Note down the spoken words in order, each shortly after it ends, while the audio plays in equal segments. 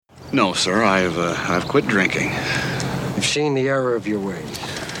No, sir. I've quit drinking. You've seen the error of your ways.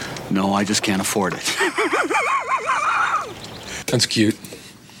 No, I just can't afford it. That's cute.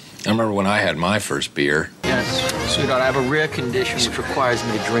 I remember when I had my first beer. Yes, sweetheart, I have a rare condition which requires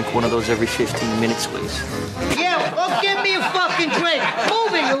me to drink one of those every 15 minutes, please. Yeah, well, give me a fucking drink.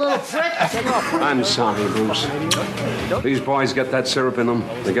 Move it, you little prick. I'm sorry, Bruce. These boys get that syrup in them.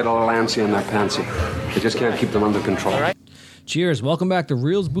 They get a little antsy and they're pantsy. They just can't keep them under control. All right. Cheers. Welcome back to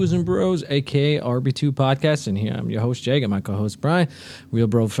Reels, Booze, and Bros, a.k.a. RB2 Podcast. And here I'm your host, Jay, and my co-host, Brian. Real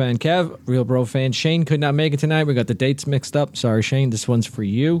Bro fan, Kev. Real Bro fan, Shane could not make it tonight. We got the dates mixed up. Sorry, Shane. This one's for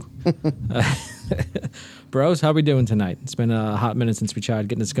you. Bros, how we doing tonight? It's been a hot minute since we tried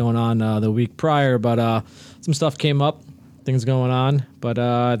getting this going on the week prior, but some stuff came up. Things going on, but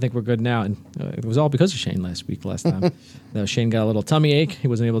I think we're good now. And it was all because of Shane last time. Shane got a little tummy ache. He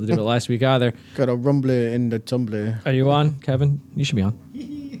wasn't able to do it last week either. Got a rumbler in the tumbler. Are you on, Kevin? You should be on.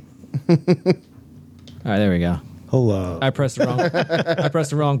 All right, there we go. Hello. I pressed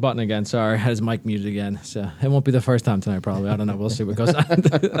the wrong button again. Sorry, I had his mic muted again. So it won't be the first time tonight, probably. I don't know. We'll see what goes on.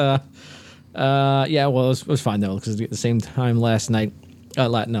 Yeah, well, it was fine though because at the same time last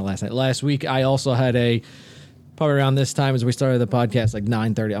week, I also had probably around this time as we started the podcast, like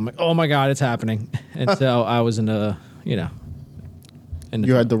 9:30. I'm like, oh my God, it's happening. And so I was you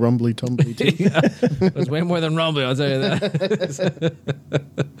had the rumbly tumbly too. It was way more than rumbly, I'll tell you that.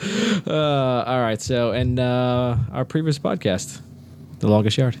 All right, so, and our previous podcast, The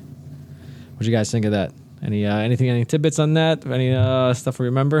Longest Yard. What'd you guys think of that? Any tidbits on that? Any stuff we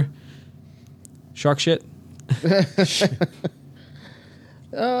remember? Shark shit?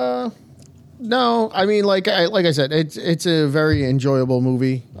 No, I mean, like I said, it's a very enjoyable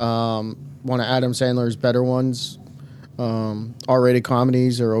movie. One of Adam Sandler's better ones. R-rated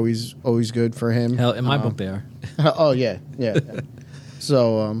comedies are always good for him. Hell, in my book they are. Oh yeah.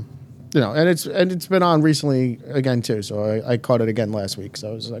 So and it's been on recently again too. So I caught it again last week.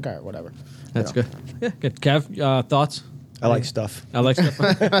 So I was like, all right, whatever. That's good. Yeah, good. Kev, thoughts? I like stuff.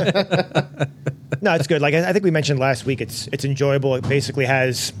 No, it's good. Like I think we mentioned last week, it's enjoyable. It basically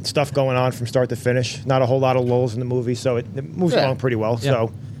has stuff going on from start to finish. Not a whole lot of lulls in the movie, so it moves along pretty well. Yeah.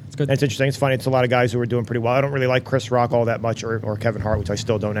 So it's good. And it's interesting. It's funny. It's a lot of guys who are doing pretty well. I don't really like Chris Rock all that much, or Kevin Hart, which I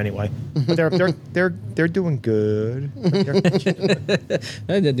still don't anyway. But they're doing good.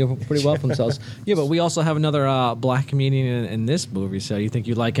 They're doing pretty well for themselves. Yeah, but we also have another black comedian in this movie. So you think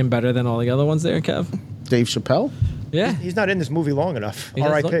you like him better than all the other ones there, Kev? Dave Chappelle? Yeah. He's not in this movie long enough.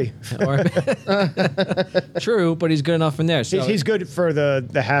 R.I.P. True, but he's good enough in there. So he's good for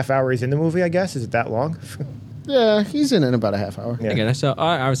the half hour he's in the movie, I guess. Is it that long? Yeah, he's in about a half hour. Yeah. Again, so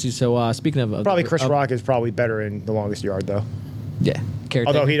obviously, speaking of... Probably Chris Rock is probably better in The Longest Yard, though. Yeah.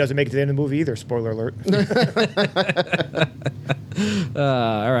 Although he doesn't make it to the end of the movie either. Spoiler alert.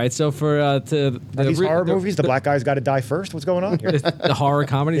 All right, so for... these horror movies, the black guy's got to die first? What's going on here? The horror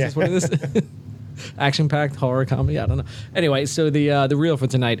comedies, that's what it is? Action-packed horror comedy. I don't know. Anyway, so the reel for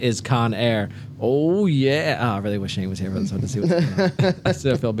tonight is Con Air. Oh yeah! I really wish Shane was here for this one to see what's going on. I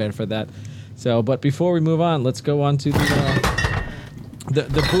still feel bad for that. So, but before we move on, let's go on to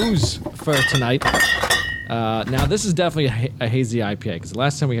the booze for tonight. Now, this is definitely a hazy IPA because the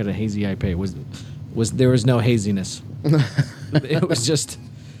last time we had a hazy IPA was there was no haziness. It was just.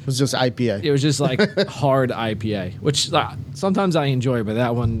 It was just IPA. It was just like hard IPA, which sometimes I enjoy, but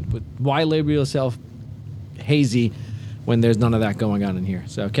that one, why label yourself hazy when there's none of that going on in here?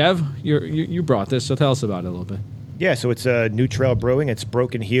 So, Kev, you brought this, so tell us about it a little bit. Yeah, so it's New Trail Brewing. It's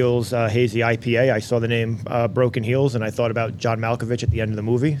Broken Heels Hazy IPA. I saw the name Broken Heels, and I thought about John Malkovich at the end of the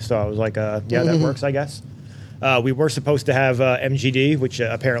movie, so I was like, yeah, that works, I guess. We were supposed to have MGD, which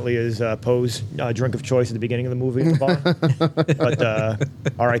apparently is Poe's drink of choice at the beginning of the movie at the bar. But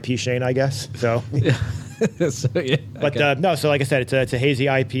R.I.P. Shane, I guess. So, no. So like I said, it's a hazy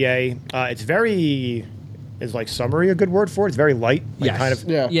IPA. It's very is like summery a good word for it? It's very light. Like yes. Kind of.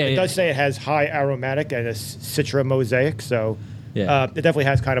 Yeah. It does say it has high aromatic and a citra mosaic. So it definitely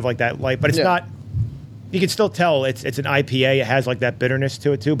has kind of like that light, but it's not. You can still tell it's an IPA. It has like that bitterness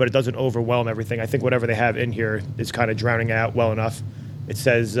to it too, but it doesn't overwhelm everything. I think whatever they have in here is kind of drowning out well enough. It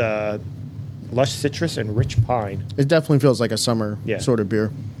says lush citrus and rich pine. It definitely feels like a summer sort of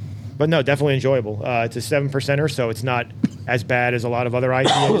beer. But no, definitely enjoyable. It's a 7%er, so it's not as bad as a lot of other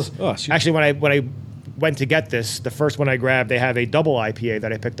IPAs. Actually, when I went to get this, the first one I grabbed, they have a double IPA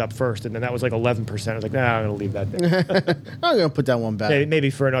that I picked up first, and then that was like 11%. I was like, nah, I'm going to leave that there. I'm going to put that one back.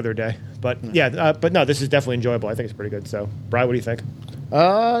 Maybe for another day. But but no, this is definitely enjoyable. I think it's pretty good. So, Brian, what do you think?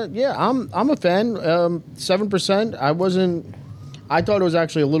 I'm a fan. 7%. I thought it was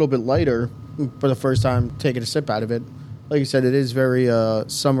actually a little bit lighter for the first time taking a sip out of it. like you said, it is very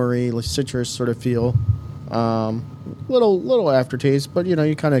summery, citrus sort of feel. Little aftertaste, but you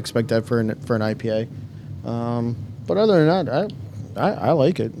kind of expect that for an IPA. But other than that, I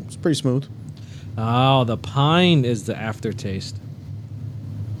like it. It's pretty smooth. Oh, the pine is the aftertaste.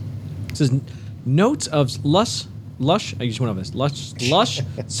 It says notes of lush. I just went over this. Lush.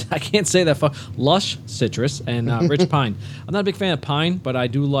 I can't say that. Lush citrus and rich pine. I'm not a big fan of pine, but I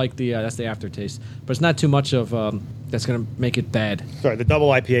do like that's the aftertaste. But it's not too much of that's going to make it bad. Sorry, the double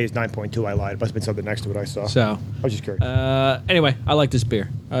IPA is 9.2. I lied. It must have been something next to it I saw. So I was just curious. Anyway, I like this beer.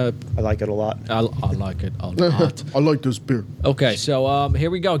 I like it a lot. I like it a lot. I like this beer. Okay, so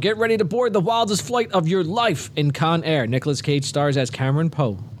here we go. Get ready to board the wildest flight of your life in Con Air. Nicolas Cage stars as Cameron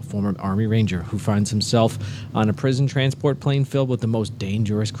Poe, a former Army Ranger who finds himself on a prison transport plane filled with the most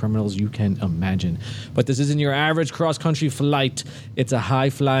dangerous criminals you can imagine. But this isn't your average cross-country flight. It's a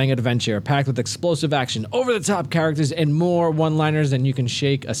high-flying adventure packed with explosive action, over-the-top characters, and more one-liners than you can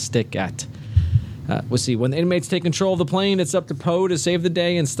shake a stick at. We'll see. When the inmates take control of the plane, it's up to Poe to save the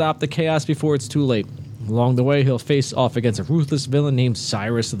day and stop the chaos before it's too late. Along the way, he'll face off against a ruthless villain named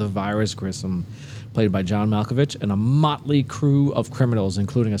Cyrus the Virus Grissom, played by John Malkovich, and a motley crew of criminals,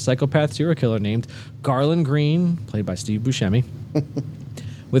 including a psychopath serial killer named Garland Green, played by Steve Buscemi,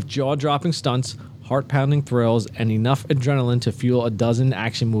 with jaw-dropping stunts, heart-pounding thrills, and enough adrenaline to fuel a dozen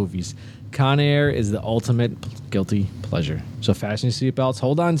action movies. Con Air is the ultimate guilty pleasure. So fasten your seatbelts,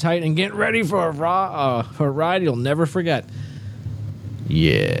 hold on tight, and get ready for a ride you'll never forget.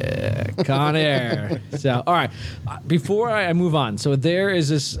 Yeah, Con Air. So, all right, before I move on, so there is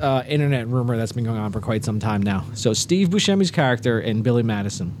this internet rumor that's been going on for quite some time now. So Steve Buscemi's character in Billy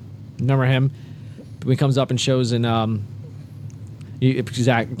Madison, remember him? When he comes up and shows in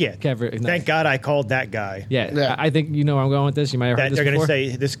Zach. Yeah. Thank God I called that guy. Yeah. I think you know where I'm going with this. You might have heard this they're going to before.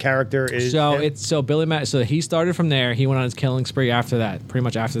 say this character is. So Billy Madison. So he started from there. He went on his killing spree after that. Pretty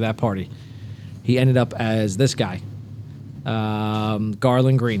much after that party, he ended up as this guy,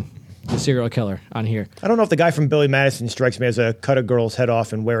 Garland Green, the serial killer on here. I don't know if the guy from Billy Madison strikes me as a cut a girl's head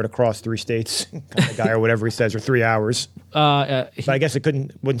off and wear it across 3 states kind of guy, or whatever he says, or 3 hours. But I guess it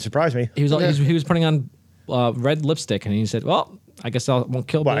wouldn't surprise me. He was putting on red lipstick, and he said, "Well, I guess I won't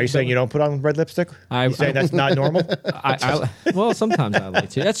kill." What, are you saying you don't put on red lipstick? You saying that's not normal? Well, sometimes I like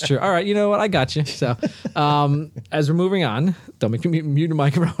to. That's true. All right, you know what? I got you. So, as we're moving on, don't make me mute the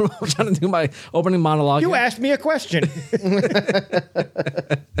microphone. I'm trying to do my opening monologue. You asked me a question.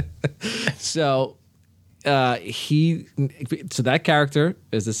 So, so that character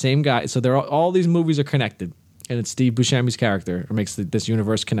is the same guy. So all these movies are connected, and it's Steve Buscemi's character who makes this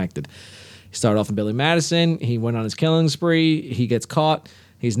universe connected. He started off in Billy Madison. He went on his killing spree. He gets caught.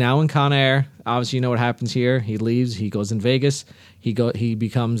 He's now in Con Air. Obviously, you know what happens here. He leaves. He goes in Vegas. He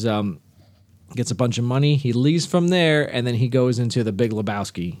becomes gets a bunch of money. He leaves from there, and then he goes into the Big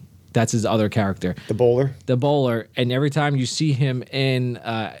Lebowski. That's his other character, the bowler. And every time you see him in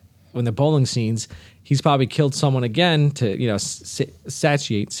when the bowling scenes, he's probably killed someone again to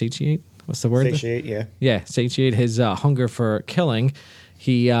satiate. What's the word? Satiate. Yeah. Yeah, satiate his hunger for killing.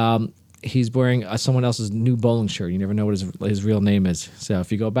 He's wearing someone else's new bowling shirt. You never know what his real name is. So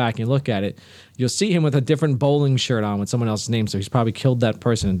if you go back and look at it, you'll see him with a different bowling shirt on with someone else's name. So he's probably killed that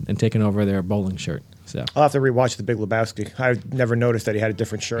person and taken over their bowling shirt. So I'll have to rewatch The Big Lebowski. I never noticed that he had a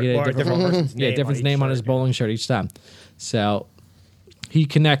different shirt. Different person's name. Yeah, different name on his bowling shirt each time. So he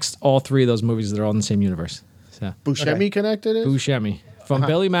connects all 3 of those movies that are all in the same universe. So Buscemi connected it? Buscemi. From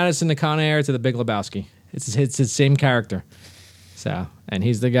Billy Madison to Con Air to The Big Lebowski. It's his same character. So, and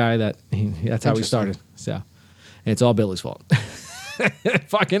he's the guy that's how he started. So, and it's all Billy's fault.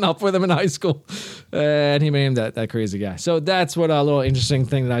 Fucking up with him in high school. And he made him that crazy guy. So that's what a little interesting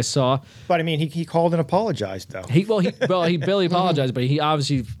thing that I saw. But I mean, he called and apologized, though. Billy apologized, but he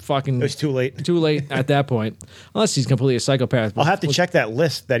obviously fucking... It was too late. Too late at that point. Unless he's completely a psychopath. I'll have to check that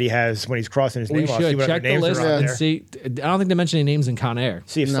list that he has when he's crossing his name off. We should see what check the names list are on and there. see. I don't think they mention any names in Con Air.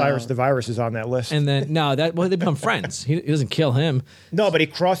 See if Cyrus the Virus is on that list. And then, they become friends. He doesn't kill him. No, but he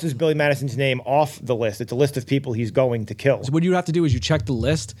crosses Billy Madison's name off the list. It's a list of people he's going to kill. So what you have to do is you check the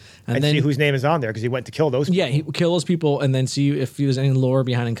list and then see whose name is on there because he went to kill those people. Yeah, he kill those people and then see if there's any lore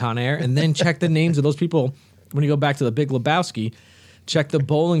behind in Con Air, and then check the names of those people. When you go back to the Big Lebowski, check the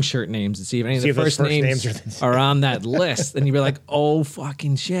bowling shirt names and see if any of the first names are on that list. And you'd be like, oh,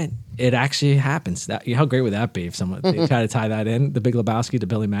 fucking shit. It actually happens. How great would that be if someone they try to tie that in, the Big Lebowski to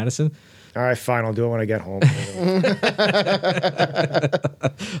Billy Madison? All right, fine. I'll do it when I get home.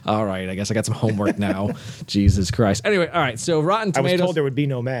 All right. I guess I got some homework now. Jesus Christ. Anyway, all right. So Rotten Tomatoes. I was told there would be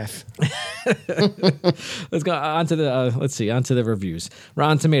no math. Let's go on to the reviews.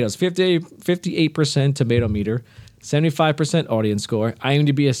 Rotten Tomatoes, 58% tomato meter, 75% audience score.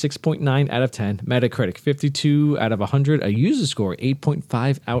 IMDb a 6.9 out of 10. Metacritic 52 out of 100. A user score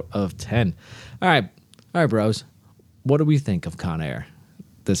 8.5 out of 10. All right, bros. What do we think of Con Air?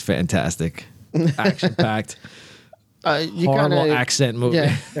 This fantastic, action-packed, horrible accent movie.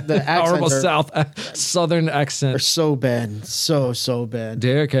 Yeah, the horrible accents southern are accent. so bad, so bad.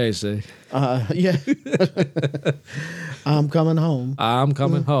 Dear Casey, Yeah, I'm coming home. I'm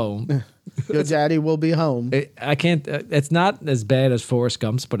coming home. Your daddy will be home. I can't. It's not as bad as Forrest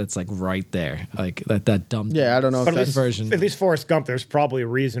Gump's, but it's like right there, like that dumb. Yeah, I don't know if But that's version. At least Forrest Gump, there's probably a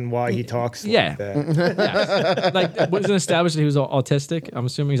reason why he talks Yeah. like that. Like wasn't established that he was autistic. I'm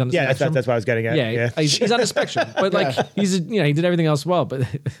assuming he's on the Yeah, spectrum. that's what I was getting at. Yeah, he's on the spectrum, but like he did everything else well. But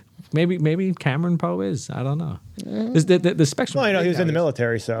maybe Cameron Poe is. I don't know. The spectrum. Well, you know, he was in the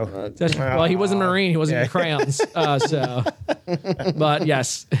military, so. Well, he wasn't a Marine. He wasn't in crayons. So, but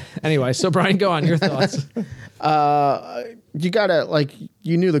yes. Anyway, so Brian, go on. Your thoughts. You gotta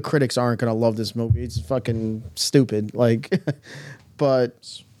you knew the critics aren't gonna love this movie. It's fucking stupid.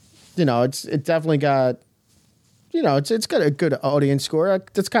 But it definitely got it's got a good audience score.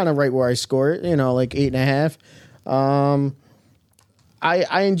 That's kind of right where I score it. 8.5.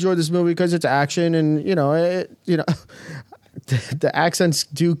 I enjoy this movie because it's action and the accents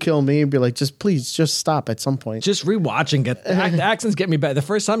do kill me and be like, please stop at some point. Just rewatching it, the accents get me better. The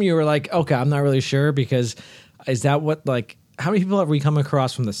first time you were like, okay, I'm not really sure because is that what how many people have we come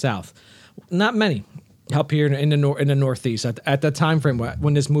across from the South? Not many. Up here in the Northeast at the time frame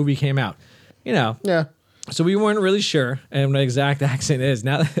when this movie came out, Yeah. So we weren't really sure and what the exact accent is.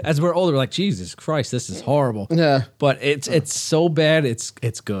 Now, as we're older, we're like, Jesus Christ, this is horrible. Yeah. But it's so bad, it's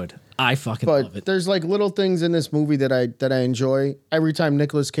good. I fucking love it. There's little things in this movie that I enjoy. Every time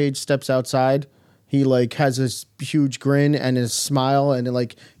Nicolas Cage steps outside, he has this huge grin and his smile and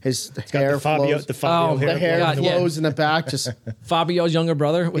his hair flows. The Fabio hair. The hair God, flows in the back. Just Fabio's younger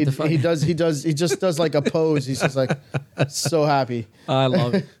brother with the he just does like a pose. He's just so happy. I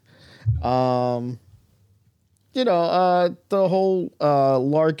love it. The whole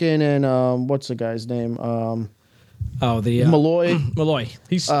Larkin and what's the guy's name? Malloy. Malloy. Malloy.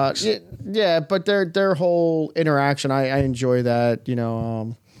 He's Yeah, but their whole interaction, I enjoy that.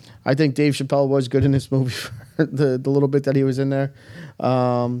 I think Dave Chappelle was good in this movie for the little bit that he was in there.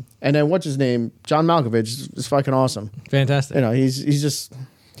 And then what's his name? John Malkovich is fucking awesome. fantastic.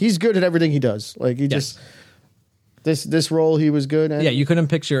 He's good at everything he does. This role he was good at. Yeah, you couldn't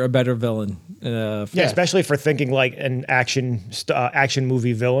picture a better villain. Especially for thinking like an action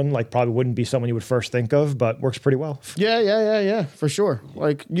movie villain, probably wouldn't be someone you would first think of, but works pretty well. Yeah, for sure.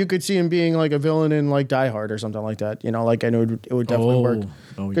 You could see him being a villain in Die Hard or something like that. I know it would definitely work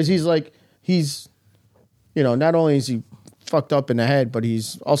because he's not only is he fucked up in the head, but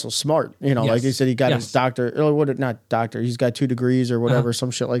he's also smart. Like he said, he got his doctor. Not doctor. He's got 2 degrees or whatever, some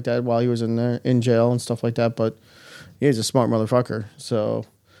shit like that while he was in jail and stuff like that. But he's a smart motherfucker. So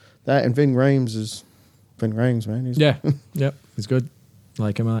that and Ving Rhames, man. He's Yep. He's good.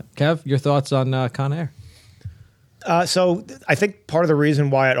 Like him a lot. Kev, your thoughts on Con Air? So I think part of the reason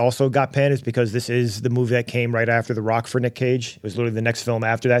why it also got panned is because this is the movie that came right after The Rock for Nick Cage. It was literally the next film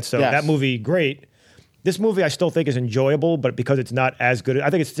after that. So that movie, great. This movie I still think is enjoyable, but because it's not as good, I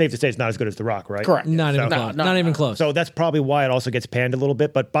think it's safe to say it's not as good as The Rock, right? correct. Not even close. Not even close. So that's probably why it also gets panned a little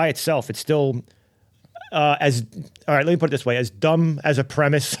bit. But by itself, it's still all right. Let me put it this way: as dumb as a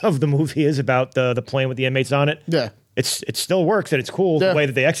premise of the movie is about the plane with the inmates on it, it still works and it's cool the way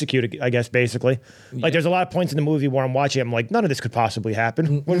that they execute it. I guess basically, there's a lot of points in the movie where I'm watching, I'm like, none of this could possibly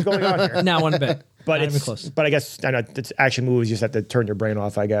happen. What is going on here? Not one bit. But not even close. But I guess I know it's action movies. You just have to turn your brain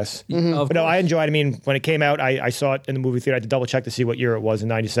off, I guess. But no, I enjoyed it. I mean, when it came out, I saw it in the movie theater. I had to double check to see what year it was in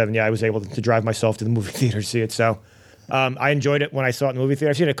 '97. Yeah, I was able to drive myself to the movie theater to see it. So I enjoyed it when I saw it in the movie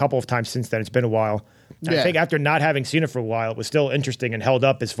theater. I've seen it a couple of times since then. It's been a while. And I think after not having seen it for a while, it was still interesting and held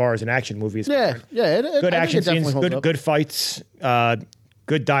up as far as an action movie is concerned. Good action scenes, good fights,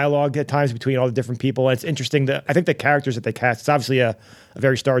 good dialogue at times between all the different people. And it's interesting that I think the characters that they cast, it's obviously a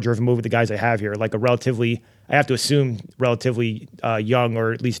very star-driven movie, the guys they have here, like a relatively, I have to assume, relatively young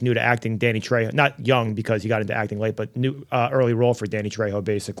or at least new to acting Danny Trejo. Not young because he got into acting late, but new early role for Danny Trejo,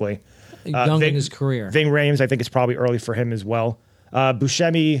 basically. Young in his career. Ving Rhames, I think it's probably early for him as well.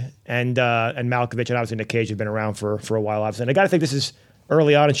 Buscemi and Malkovich and obviously Nick Cage have been around for a while, obviously. And I got to think this is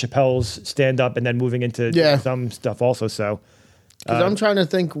early on in Chappelle's stand-up and then moving into some stuff also. So, I'm trying to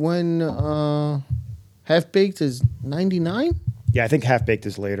think when Half Baked is 99. Yeah, I think Half Baked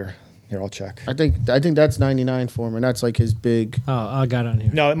is later. Here, I'll check. I think that's 99 for him, and that's his big. Oh, I got it on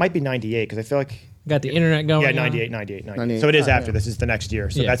here. No, it might be 98 because I feel like. Got the internet going. Yeah, 98. So it is after this. Is the next year.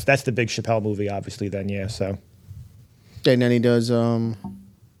 So that's the big Chappelle movie, obviously. Then so. And then he does the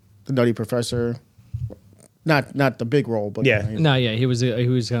Nutty Professor. Not the big role, but Yeah. No, yeah, he was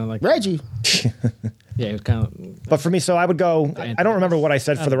kind of like Reggie. Yeah, he was kind of. But for me, so I would go. I don't remember what I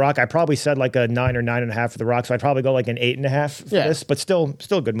said for The Rock. I probably said like a 9 or 9.5 for The Rock. So I'd probably go like an 8.5 for this. But still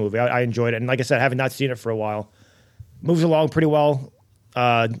a good movie. I enjoyed it. And like I said, I have not seen it for a while. Moves along pretty well.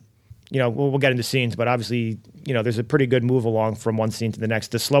 We'll get into scenes, but obviously, there's a pretty good move along from one scene to the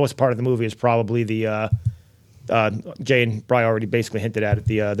next. The slowest part of the movie is probably the. Jay and Bri already basically hinted at it.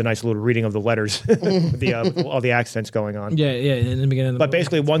 The nice little reading of the letters, with all the accents going on. Yeah, in the beginning. But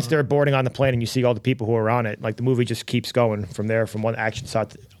basically, once they're boarding on the plane and you see all the people who are on it, like the movie just keeps going from there, from one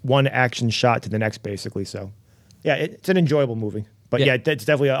action shot to the next, basically. So, yeah, it's an enjoyable movie. But yeah, it's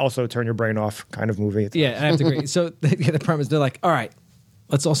definitely also turn your brain off kind of movie. I have to agree. So the premise, they're like, all right,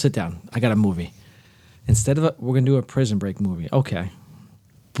 let's all sit down. I got a movie. Instead of we're gonna do a Prison Break movie, okay,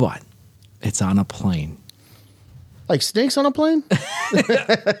 but it's on a plane. Like snakes on a plane?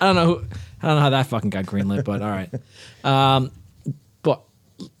 I don't know how that fucking got greenlit, but all right. But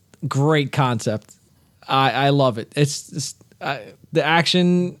great concept. I love it. It's the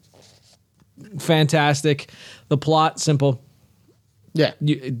action, fantastic. The plot, simple. Yeah.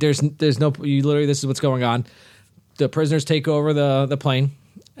 There's no. You literally, this is what's going on. The prisoners take over the plane,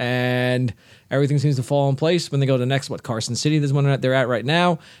 and everything seems to fall in place when they go to the next, Carson City, this one they're at right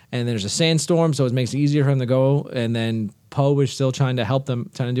now, and there's a sandstorm, so it makes it easier for them to go, and then Poe is still trying to help them,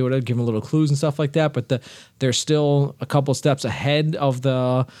 trying to do it, give them little clues and stuff like that, but they're still a couple steps ahead of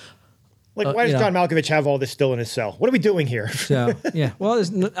the... Like, why does John Malkovich have all this still in his cell? What are we doing here? So, yeah. Well, I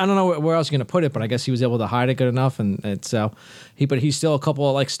don't know where else you're going to put it, but I guess he was able to hide it good enough, and so but he's still a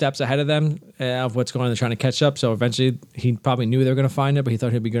couple of steps ahead of them of what's going on. They're trying to catch up, so eventually he probably knew they were going to find it, but he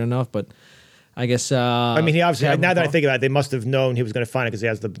thought he'd be good enough, but... I guess. He obviously. Now that I think about it, they must have known he was going to find it because he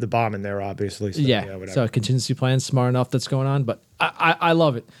has the bomb in there, obviously. So, so a contingency plan, smart enough that's going on. But I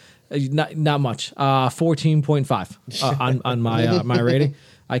love it. Not much. 14.5 on my my rating.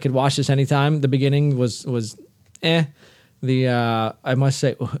 I could watch this anytime. The beginning was eh. I must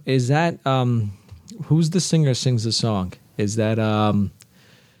say, is that who's the singer sings the song? Is that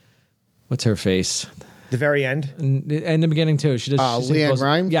what's her face? The very end? In the beginning, too. She does. Leanne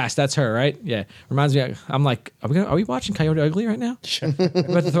Rimes? Yes, that's her, right? Yeah. Reminds me, I'm like, are we watching Coyote Ugly right now? We're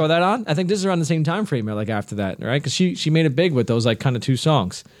about to throw that on? I think this is around the same time frame, after that, right? Because she made it big with those, kind of two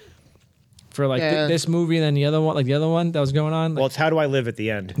songs. For, this movie and then the other one that was going on. Well, it's How Do I Live at the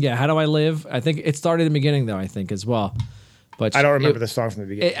end. Yeah, How Do I Live? I think it started in the beginning, though, as well. But I don't remember the song from the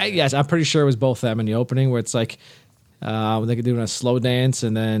beginning. Yes, I'm pretty sure it was both them in the opening, where it's like, they could do a slow dance,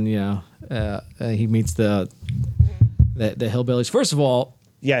 and then he meets the hillbillies. First of all,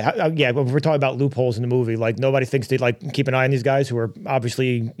 when we're talking about loopholes in the movie, nobody thinks they keep an eye on these guys who are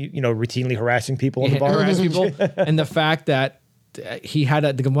obviously routinely harassing people in the bar. Harass people, and the fact that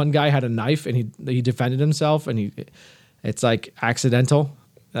the one guy had a knife and he defended himself, and it's accidental.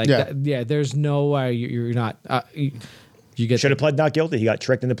 There's no way you're not. You should have pled not guilty. He got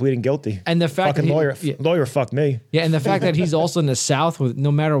tricked into pleading guilty. And the fact fucking that lawyer fucked me. Yeah, and the fact that he's also in the South, with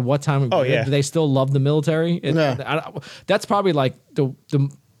no matter what time of year, they still love the military. That's probably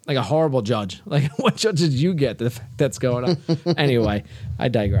a horrible judge. What judge did you get? The fact that's going on. Anyway, I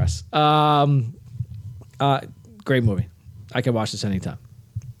digress. Great movie. I can watch this anytime,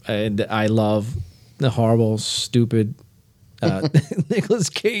 and I love the horrible, stupid. Nicolas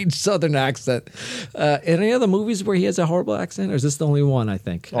Cage Southern accent. Any other movies where he has a horrible accent, or is this the only one? I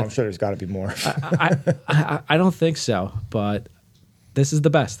think. Oh, I'm sure there's got to be more. I don't think so, but this is the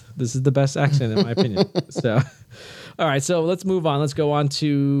best. This is the best accent in my opinion. So, all right, so let's move on. Let's go on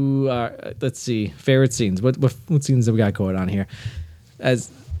to let's see, favorite scenes. What scenes have we got going on here? As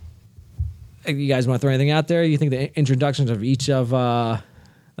you guys want to throw anything out there? You think the introductions of each of I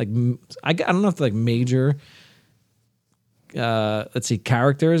don't know if they're major. Let's see,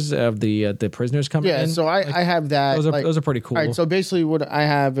 characters of the prisoners coming in. Yeah, so I have that. Those are pretty cool. All right, so basically what I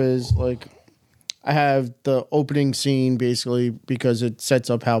have is I have the opening scene basically because it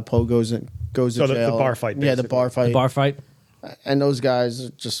sets up how Poe goes to jail. The bar fight. Basically. Yeah, the bar fight. The bar fight. And those guys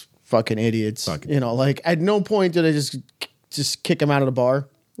are just fucking idiots. At no point did I just kick him out of the bar.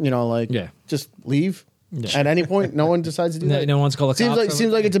 Just leave. Yeah. At any point, no one decides to do that. No one's called the cops.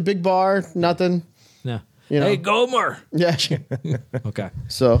 Seems like it's a big bar. Nothing. No. Hey, Gomer. Yeah. Okay.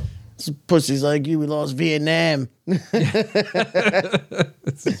 So, pussy's like you. We lost Vietnam.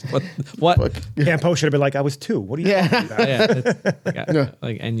 What? And Poe should have been like, I was 2. What are you talking about?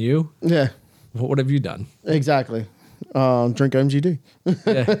 And you? Yeah. What have you done? Exactly. Drink MGD.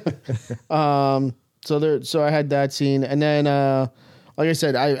 Yeah. So I had that scene, and then like I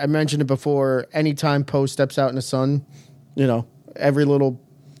said, I mentioned it before. Anytime Poe steps out in the sun, You know, every little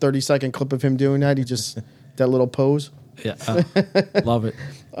 30-second clip of him doing that, he just that little pose. Yeah, love it.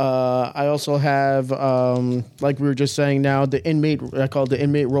 I also have, like we were just saying now, the inmate. I call it the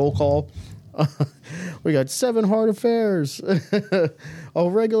inmate roll call. We got 7 hard affairs, a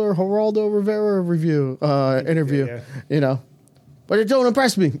regular Geraldo Rivera interview. Yeah. You know, but it don't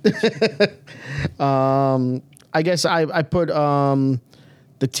impress me. I guess I put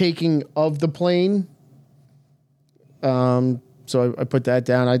the taking of the plane. So I put that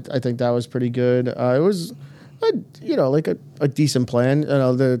down. I think that was pretty good. It was, like a decent plan. You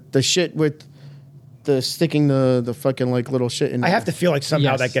know, the shit with the sticking the fucking like little shit in. I have to feel like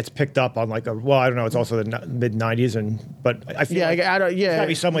somehow Yes. that gets picked up on like I don't know. It's also the mid '90s, but I feel Yeah, like I don't. there's Yeah, gotta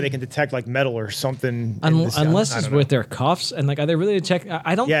be some way they can detect like metal or something. in this gun. Unless I it's don't know. with their cuffs and like, are they really checking?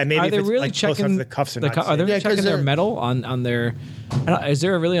 I don't. Yeah, maybe Are if they it's, really like, close checking enough to the cuffs are not Are they safe. Yeah, 'cause checking their they're- metal on their? Is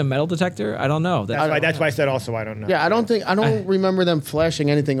there really a metal detector? I don't know. That's why I said also I don't know. yeah. I don't remember them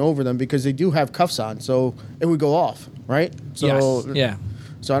flashing anything over them because they do have cuffs on, so it would go off, right? So Yes. Yeah.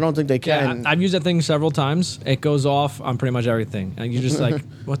 So I don't think they Yeah, can. I've used that thing several times. It goes off on pretty much everything, and you're just like,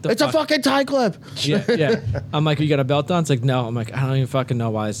 "What the? It's fuck? a fucking tie clip. Yeah, yeah. I'm like, you got a belt on? It's like, no. I'm like, I don't even fucking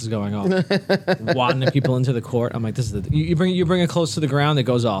know why this is going off. Wadding people into the court. I'm like, this is you bring it close to the ground, it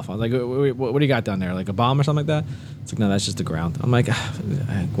goes off. I'm like, what do you got down there? Like a bomb or something like that? It's like, no, that's just the ground. I'm like,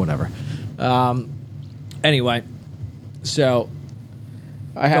 whatever. Anyway, so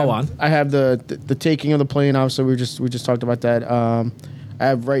I have, Go on. I have the taking of the plane. Obviously, we just talked about that. I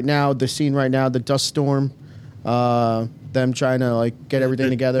have right now the scene right now, the dust storm. Them trying to like get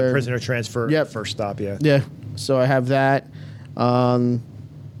everything together. The prisoner transfer. Yep. First stop. Yeah. Yeah. So I have that.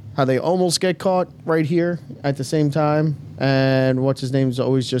 How they almost get caught right here at the same time, and what's his name is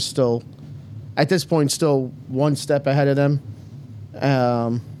always just still, at this point, still one step ahead of them.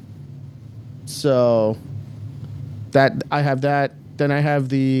 So that I have that. Then I have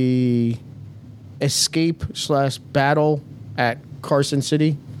the escape / battle at Carson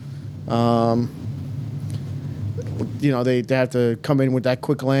City. They have to come in with that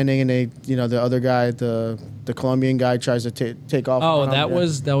quick landing, and the other guy, the Colombian guy, tries to take off. oh, on them.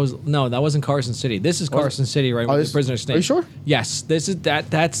 that wasn't Carson City. This is Carson City, right? Oh, Where this- the prisoner snake. are you sure? Yes, this is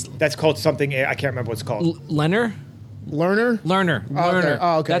that's That's called something. I can't remember what it's called. Lerner. Learner. Lerner. Oh, okay. Learner.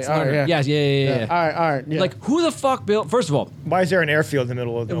 Oh, okay. That's All right, Lerner. yeah. Yes, yeah. All right. Yeah. Like, who the fuck built? First of all, Why is there an airfield in the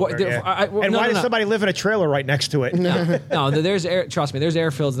middle of nowhere? there- Yeah. well, and no, why no, does no. somebody live in a trailer right next to it? no, there's air. Trust me, there's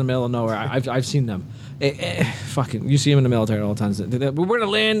airfields in the middle of nowhere. I've seen them. Fucking, you see them in the military all the time. We're gonna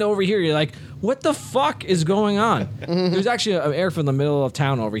land over here. You're like, what the fuck is going on? There's actually an airfield in the middle of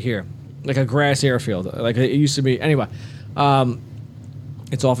town over here, like a grass airfield, like it used to be. Anyway,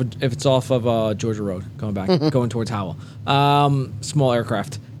 it's off of Georgia Road, going towards Howell. Small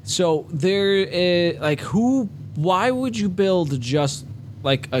aircraft. So there is why would you build just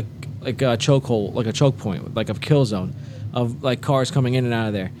like a chokehold, like a choke point, like a kill zone of like cars coming in and out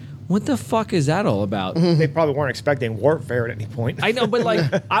of there? What the fuck is that all about? They probably weren't expecting warfare at any point. I know, but like,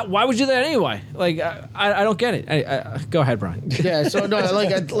 why would you do that anyway? Like, I don't get it. Go ahead, Brian. Yeah, so no,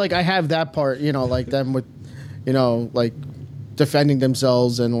 I have that part, like them with, like defending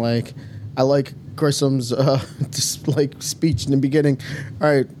themselves, and like I like Grissom's just like speech in the beginning. All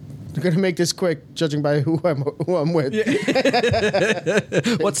right, I'm gonna make this quick, judging by who I'm with.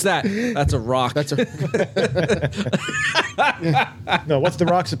 What's that? That's a rock. That's No, what's the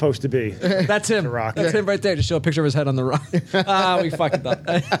rock supposed to be? That's him. Rock. That's him right there. Just show a picture of his head on the rock. We fucked up.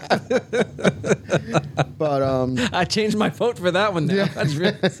 but I changed my vote for that one. Now. That's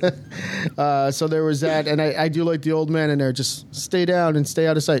really... so there was that, and I do like the old man in there. Just stay down and stay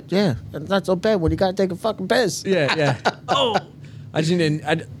out of sight. Yeah, that's not so bad when you gotta take a fucking piss. Yeah. Oh. I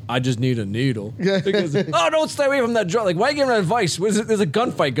just need a needle. Because, don't stay away from that drug. Like, why are you giving that advice? There's a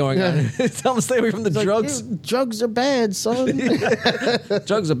gunfight going on. Tell him to stay away from the drugs. Drugs are bad, son.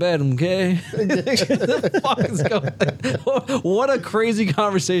 Drugs are bad, okay? The fuck is going on? What a crazy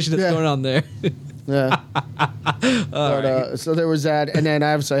conversation that's going on there. Yeah. So there was that, and then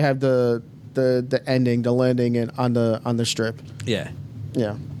obviously I have the ending, the landing on the strip. Yeah.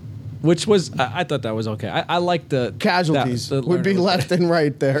 Yeah. Which was, I thought that was okay. I like the Casualties the would be learner. left and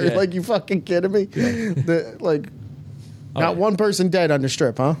right there. Yeah. Like, you fucking kidding me? Not one person dead on the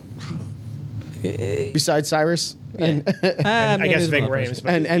strip, huh? Besides Cyrus and I guess Ving Rhames.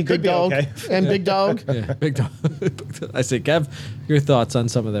 but he and could Big be Dog okay. and Big Dog. Yeah, big dog. I say, Kev, your thoughts on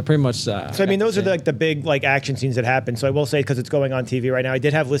some of that? Pretty much. So I mean, those are the big action scenes that happen. So I will say, because it's going on TV right now, I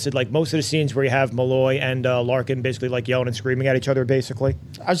did have listed most of the scenes where you have Malloy and Larkin basically yelling and screaming at each other. Basically,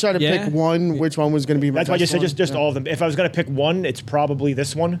 I was trying to pick one. Which one was going to be? My that's why I just said best just one. all of them. If I was going to pick one, it's probably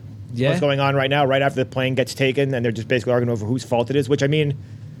this one. Yeah. what's going on right now, right after the plane gets taken, and they're just basically arguing over whose fault it is, which I mean,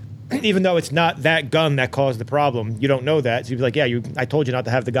 even though it's not that gun that caused the problem, you don't know that. So you'd be like, yeah, I told you not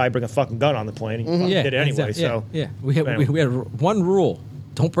to have the guy bring a fucking gun on the plane. He fucking did it anyway. exactly. So yeah. We had one rule: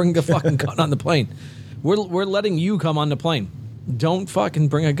 don't bring a fucking gun on the plane. We're letting you come on the plane. Don't fucking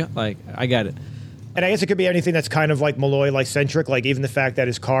bring a gun. Like, I get it. And I guess it could be anything that's kind of like Malloy centric, like even the fact that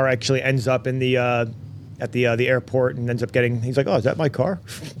his car actually ends up in the at the airport and ends up getting. He's like, oh, is that my car?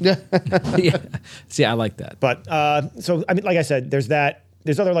 Yeah. Yeah. See, I like that. But so I mean, like I said, there's that.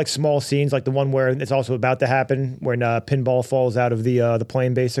 There's other like small scenes, like the one where it's also about to happen when Pinball falls out of the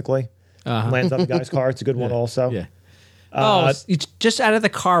plane, basically, lands on the guy's car. It's a good one, also. Yeah. It's just out of the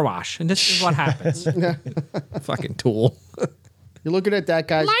car wash, and this is what happens. Fucking tool. You're looking at that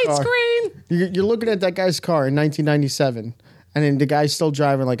guy's Light car. screen. You're looking at that guy's car in 1997, and then the guy's still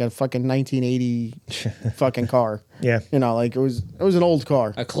driving like a fucking 1980 fucking car. Yeah. You know, like it was an old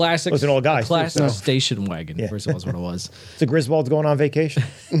car. A classic. It was an old guy, A classic too, so. station wagon. Yeah. First of all, is what it was. It's a Griswold's going on vacation.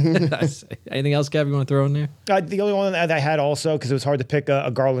 Anything else, Gav, you want to throw in there? The only one that I had also, because it was hard to pick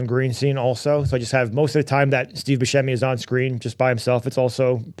a Garland Green scene also, so I just have most of the time that Steve Buscemi is on screen just by himself. It's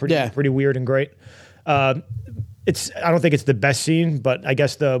also pretty weird and great. I don't think it's the best scene, but I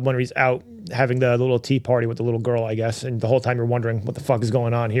guess the when he's out having the little tea party with the little girl, I guess, and the whole time you're wondering what the fuck is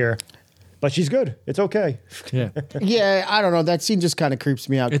going on here. But she's good. It's okay. Yeah. Yeah, I don't know. That scene just kind of creeps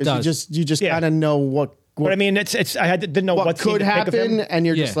me out It because does. you just Yeah. kind of know what But I mean, didn't know what scene could to pick of him. happen, and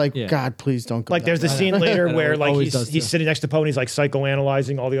you're just Yeah, like, yeah. God, please don't go. Like there's the that scene later It where like always does, he's too. sitting next to Poe and he's like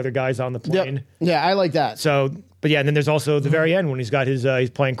psychoanalyzing all the other guys on the route. plane. Yep. Yeah, I like that. So, but yeah, and then there's also the very end when he's got his he's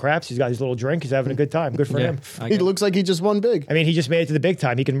playing craps. He's got his little drink. He's having a good time. Good for Yeah. him. He looks like he just won big. I mean, he just made it to the big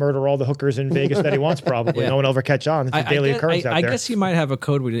time. He can murder all the hookers in Vegas that he wants. Probably Yeah. no one will ever catch on. It's a daily occurrence out I there. guess he might have a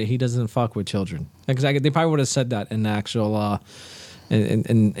code where he doesn't fuck with children. Because they probably would have said that in the actual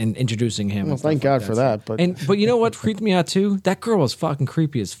in introducing him. Well, and stuff thank like God for that. But you know what freaked me out too? That girl was fucking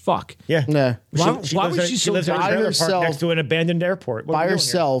creepy as fuck. Yeah. Yeah. Why She was lives in- she so lives in a by trailer park herself? next to an abandoned airport? What are By we doing here?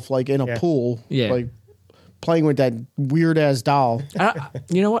 herself, like in a Yeah. pool, Yeah. like playing with that weird ass doll.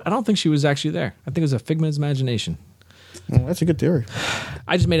 You know what? I don't think she was actually there. I think it was a figment of his imagination. Well, that's a good theory.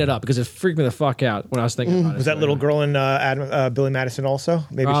 I just made it up because it freaked me the fuck out when I was thinking about it. Was that little girl in Billy Madison also?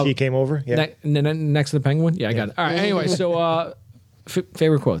 Maybe she came over. Yeah. Next to the penguin? Yeah, I got it. All right. Anyway, so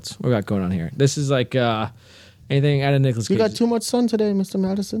favorite quotes. What we got going on here? This is like anything out of Nicolas Cage. You got too much sun today, Mr.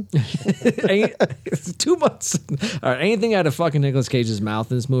 Madison. It's 2 months. All right, anything out of fucking Nicolas Cage's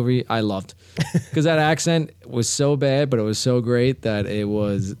mouth in this movie, I loved, because that accent was so bad, but it was so great that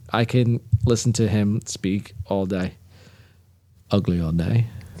I can listen to him speak all day, ugly all day.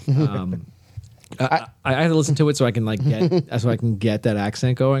 I had to listen to it so I can get that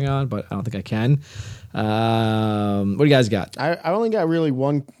accent going on, but I don't think I can. What do you guys got? I only got really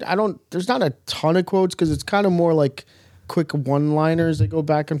one. There's not a ton of quotes because it's kind of more like quick one-liners that go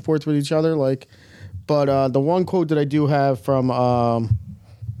back and forth with each other. But the one quote that I do have from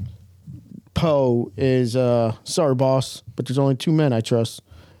Poe is, "Sorry, boss, but there's only two men I trust.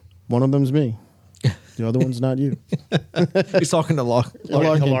 One of them's me. The other one's not you." He's talking to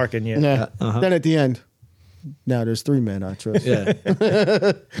Larkin, yeah. Then at the end, now there's three men I trust. Yeah.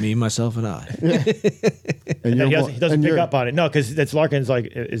 Me, myself, and I. And Yeah, you're he one- doesn't and pick you're- up on it. No, because that's Larkin's like,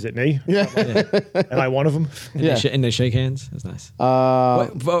 is it me? Yeah. Am I one of them? And, Yeah. and they shake hands. That's nice.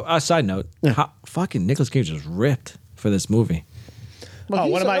 Side note, fucking Nicolas Cage was ripped for this movie. But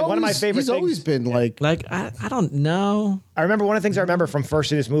one of my always- favorite He's always things- been like, Like, I don't know. I remember one of the things I remember from first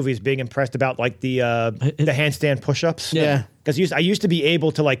seeing this movie is being impressed about like the handstand push-ups. Yeah. Because I used to be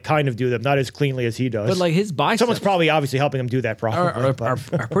able to like kind of do them, not as cleanly as he does. But like his biceps someone's probably obviously helping him do that. Probably are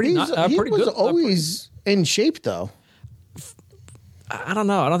pretty, he pretty was good. always in shape though. I don't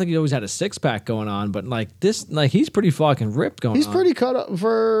know. I don't think he always had a six pack going on, but like this, like he's pretty fucking ripped going He's on. pretty cut up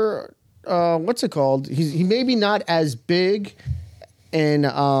for what's it called? He maybe not as big in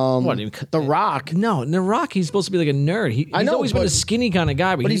The Rock, No, in The Rock, he's supposed to be like a nerd. He's I know, always been but- a skinny kind of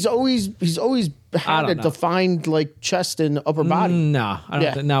guy, but he's always had a don't know. defined like chest and upper body. No, I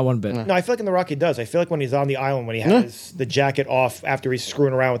don't. Yeah. Not one bit. No, I feel like in The Rock he does. I feel like when he's on the island, when he has the jacket off after he's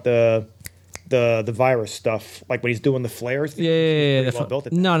screwing around with the virus stuff, like when he's doing the flares. Yeah. Pretty well built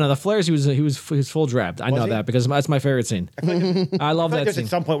at that. No, the flares. He was full drabbed. I know he? that because that's my favorite scene. I love I feel like that there's scene. at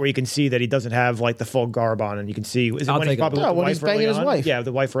some point where you can see that he doesn't have like the full garb on, and you can see is it I'll when he's take it. probably Yeah, with the when he's wife early banging his on? wife. Yeah,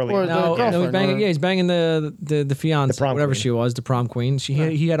 the wife early Or on. the- No, he's girlfriend, banging. or- Yeah, he's banging the fiance, The prom whatever queen. she was, the prom queen.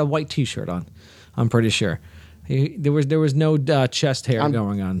 He had a white T-shirt on. I'm pretty sure. There was no chest hair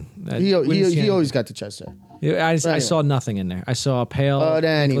going on. He We didn't see any- always got the chest hair. Yeah, I anyway. saw nothing in there. I saw a pale But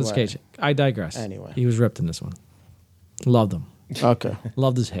Nicolas anyway. Cage. I digress. Anyway. He was ripped in this one. Loved him. Okay.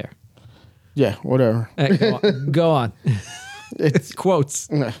 Loved his hair. Yeah, whatever. Hey, go on. It's Quotes.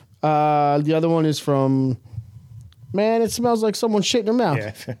 the other one is from. Man, it smells like someone shit in their mouth.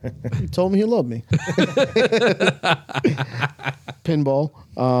 Yeah. He told me he loved me.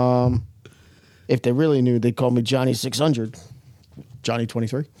 Pinball. If they really knew, they'd call me Johnny 600. Johnny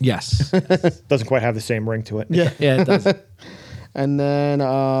 23. Yes. Doesn't quite have the same ring to it. Yeah. Yeah, it does. And then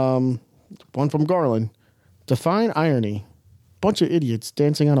one from Garland. Define irony. Bunch of idiots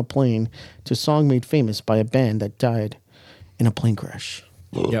dancing on a plane to a song made famous by a band that died in a plane crash.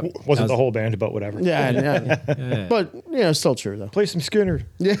 Yep. Wasn't the whole band, but whatever. Yeah. But, still true, though. Play some Skinner.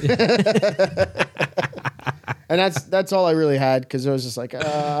 And that's all I really had, because it was just like,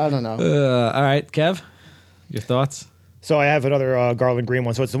 I don't know. All right, Kev, your thoughts? So I have another Garland Green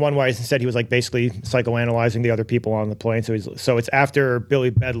one. So it's the one where he said he was like basically psychoanalyzing the other people on the plane. So it's after Billy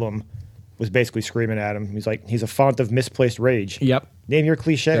Bedlam was basically screaming at him. He's like, he's a font of misplaced rage. Yep. Name your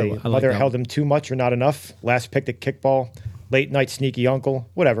cliche. Yeah, I like Mother that held one. him too much or not enough. Last picked at kickball. Late night sneaky uncle.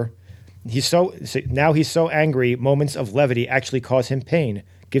 Whatever. Now he's so angry. Moments of levity actually cause him pain.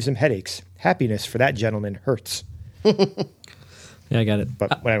 Gives him headaches. Happiness for that gentleman hurts. Yeah, I got it.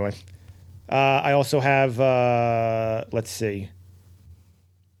 But anyway. I also have, let's see.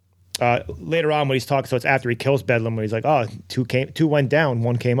 Later on when he's talking, so it's after he kills Bedlam, when he's like, oh, two went down,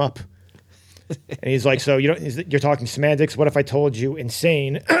 one came up. And he's like, so you're talking semantics. What if I told you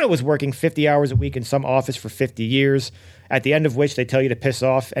insane was working 50 hours a week in some office for 50 years, at the end of which they tell you to piss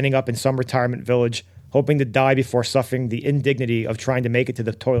off, ending up in some retirement village, hoping to die before suffering the indignity of trying to make it to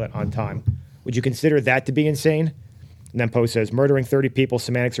the toilet on time. Would you consider that to be insane? And then Poe says, murdering 30 people,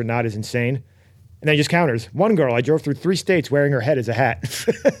 semantics are not as insane. And then he just counters. One girl, I drove through 3 states wearing her head as a hat.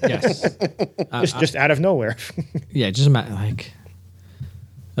 Yes. just out of nowhere. Yeah, just like,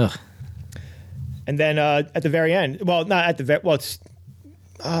 ugh. And then at the very end, well, not at the very, well, it's,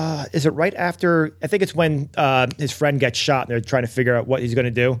 is it right after, I think it's when his friend gets shot and they're trying to figure out what he's going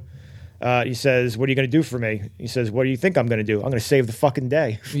to do. He says, what are you going to do for me? He says, what do you think I'm going to do? I'm going to save the fucking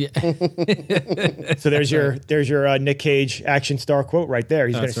day. Yeah. So there's your Nick Cage action star quote right there.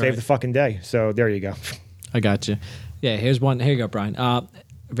 He's going to save the fucking day. So there you go. I got you. Yeah, here's one. Here you go, Brian.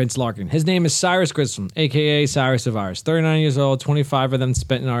 Vince Larkin. His name is Cyrus Grissom, a.k.a. Cyrus the Virus. 39 years old, 25 of them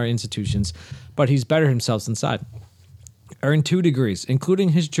spent in our institutions, but he's better himself inside. Earned 2 degrees, including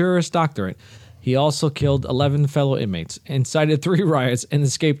his Juris Doctorate. He also killed 11 fellow inmates, incited 3 riots, and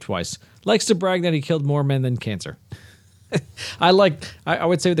escaped twice. Likes to brag that he killed more men than cancer. I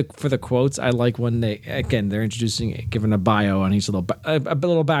would say for the quotes, I like when they're introducing, giving a bio on each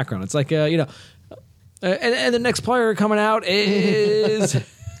little background. It's like, and the next player coming out is...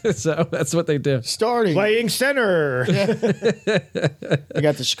 So that's what they do. Starting. Playing center. I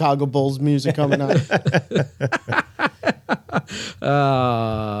got the Chicago Bulls music coming on.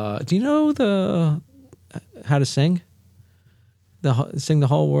 Do you know how to sing? Sing the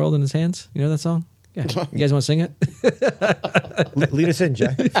whole world in his hands. You know that song? Yeah. You guys want to sing it? Lead us in,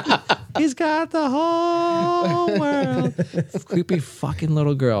 Jack. He's got the whole world. Creepy fucking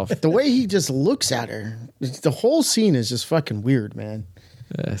little girl. The way he just looks at her, the whole scene is just fucking weird, man.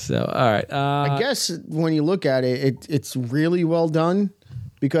 So, all right. I guess when you look at it, it's really well done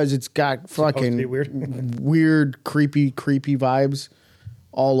because it's got fucking weird, creepy vibes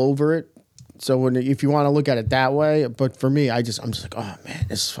all over it. So if you want to look at it that way, but for me, I'm just like, oh man,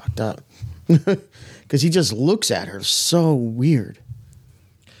 this is fucked up. Because he just looks at her so weird.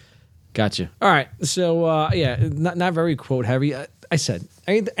 Gotcha. All right. So, not very quote heavy. I said,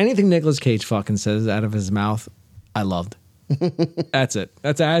 anything Nicolas Cage fucking says out of his mouth, I loved. That's it.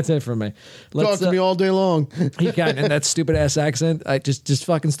 That's it for me. Talk to me all day long. He got in that stupid ass accent. I just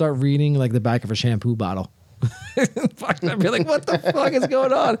fucking start reading like the back of a shampoo bottle. I'd be like, what the fuck is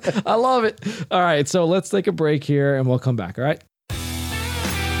going on? I love it. All right, so let's take a break here and we'll come back. All right.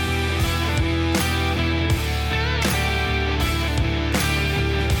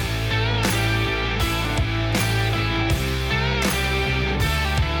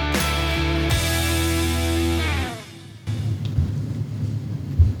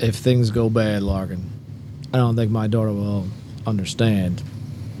 If things go bad, Larkin, I don't think my daughter will understand.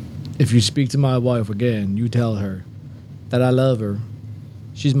 If you speak to my wife again, you tell her that I love her.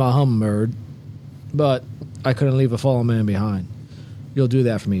 She's my hummingbird, but I couldn't leave a fallen man behind. You'll do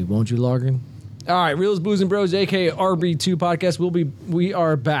that for me, won't you, Larkin? All right, Reels, Booze, and Bros, aka RB2 podcast. We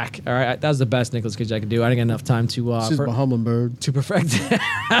are back. All right, that was the best Nicolas Cage I could do. I didn't get enough time to This is my hummingbird. to perfect the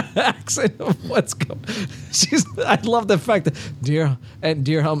accent of what's going. I love the fact that dear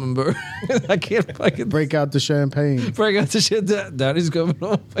hummingbird. I can't fucking Break out the champagne. break out the shit. Daddy's coming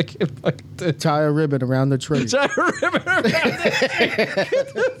home. I can't fucking do it. Tie a ribbon around the tree. Tie a ribbon around the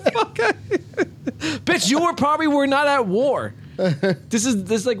Get the fuck out of here. Bitch, you were not at war. This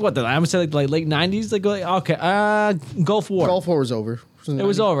is like what? I would say like late 90s. Like okay, Gulf War. Gulf War was over. It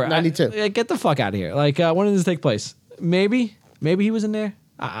was over. 92. Get the fuck out of here. Like when did this take place? Maybe he was in there.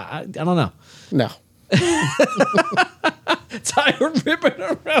 I don't know. No. Tie a ribbon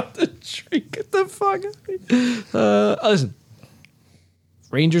around the tree. Get the fuck out of here. Listen,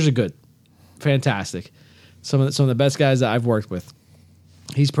 Rangers are good, fantastic. Some of the best guys that I've worked with.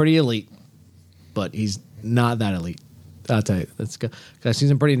 He's pretty elite, but he's not that elite. I'll tell you. That's good. I've seen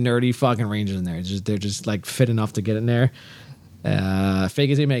some pretty nerdy fucking Rangers in there. They're just like fit enough to get in there. Fake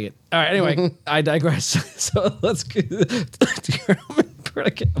as they make it. All right. Anyway, I digress. So let's get.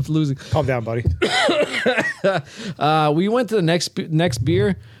 I'm losing. Calm down, buddy. We went to the next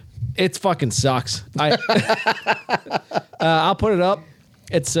beer. It fucking sucks. I'll put it up.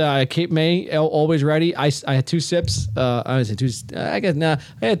 It's Cape May, always ready. I had 2 sips. I would say 2. I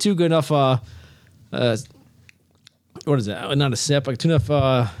had 2 good enough. What is it? Not a sip. Like 2 enough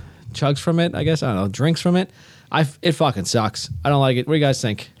chugs from it. I guess I don't know. Drinks from it. It fucking sucks. I don't like it. What do you guys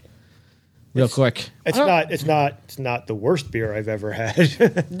think? Real quick. It's not the worst beer I've ever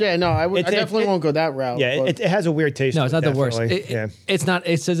had. Yeah, no, I definitely won't go that route. Yeah, but it has a weird taste. No, it's not the worst. Definitely. It's not.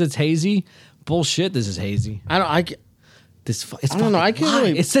 It says it's hazy. Bullshit. This is hazy. I don't know. I can't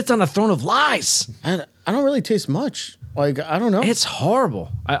really. It sits on a throne of lies. I don't really taste much. Like I don't know. It's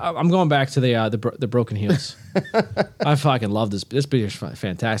horrible. I'm going back to the Broken Heels. I fucking love this. This beer is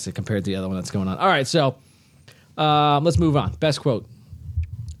fantastic compared to the other one that's going on. All right, so let's move on. Best quote.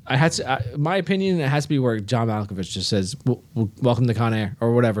 My opinion, it has to be where John Malkovich just says, "Welcome to Con Air"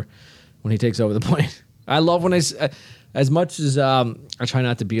 or whatever when he takes over the plane. I love when as much as I try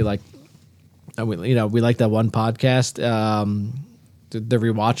not to be like, we like that one podcast, the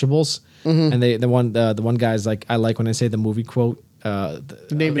rewatchables, and the one guy's like, I like when I say the movie quote, the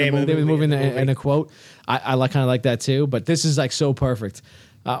name of the movie and a quote. I kind of like that too, but this is like so perfect.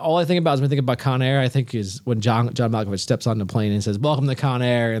 All I think about is when I think about Con Air, I think is when John Malkovich steps on the plane and says, "Welcome to Con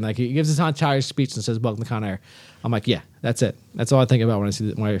Air," and like he gives his entire speech and says, "Welcome to Con Air." I'm like, yeah, that's it. That's all I think about when I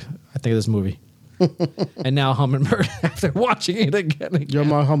think of this movie. And now Hummingbird after watching it again. You're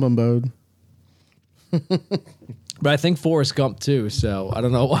my hummingbird. But I think Forrest Gump too, so I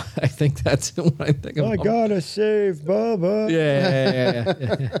don't know why I think that's what I think of. I gotta save Bubba.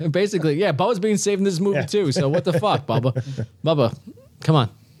 Yeah. Basically, yeah, Bubba's being saved in this movie too, so what the fuck, Bubba? Bubba, come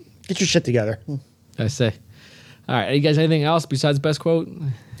on. Get your shit together. I say. All right, you guys anything else besides best quote?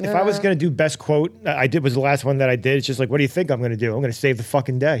 If I was going to do best quote, was the last one that I did. It's just like, what do you think I'm going to do? I'm going to save the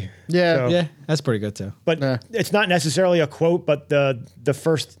fucking day. Yeah. So, Yeah, that's pretty good too. But it's not necessarily a quote, but the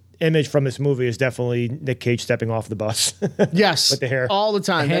first image from this movie is definitely Nick Cage stepping off the bus. Yes. With the hair. All the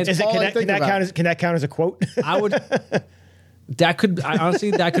time. That's all I think about. Can that count as a quote? I would.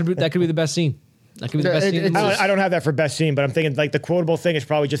 Honestly, that could be the best scene. That could be the best scene. I don't have that for best scene, but I'm thinking like the quotable thing is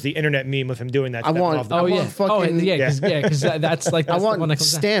probably just the internet meme of him doing that. I want because that's like I that's the one want that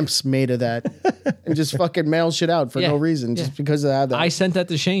comes out. stamps made of that and just fucking mail shit out for no reason just because I had that. I sent that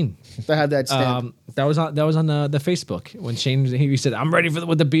to Shane. I had that stamp. That was on the Facebook when Shane he said I'm ready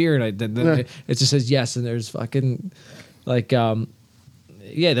with the beer and it just says yes and there's fucking like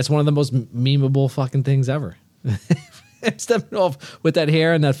that's one of the most memeable fucking things ever. Stepping off with that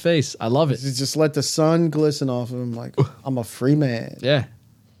hair and that face. I love it. Just let the sun glisten off of him like, I'm a free man. Yeah.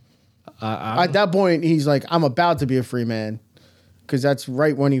 At that point, he's like, I'm about to be a free man. Because that's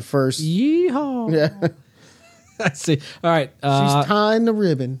right when he first... Yeehaw. Yeah. I see. All right. She's tying the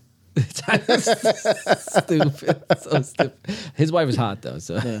ribbon. Stupid. So stupid. His wife is hot, though.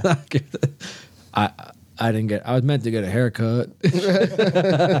 So I didn't get... I was meant to get a haircut.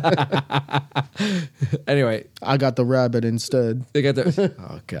 Anyway. I got the rabbit instead. They got the...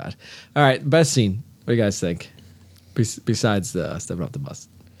 Oh, God. All right. Best scene. What do you guys think? Besides the stepping off the bus.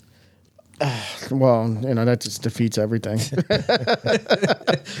 Well, that just defeats everything.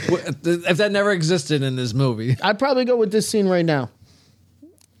 If that never existed in this movie. I'd probably go with this scene right now.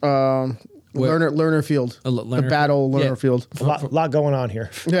 Lerner Field. The battle Lerner Field. A lot going on here.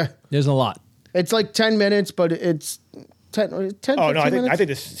 Yeah. There's a lot. It's like 10 minutes, but it's 10 Oh, no, 15 minutes? I think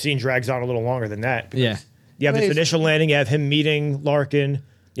this scene drags on a little longer than that. Yeah. You have this initial landing, you have him meeting Larkin,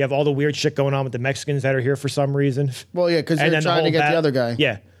 you have all the weird shit going on with the Mexicans that are here for some reason. Well, yeah, because they're trying to get the other guy.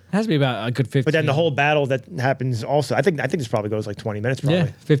 Yeah. has to be about a good 15. But then the whole battle that happens also, I think this probably goes like 20 minutes probably.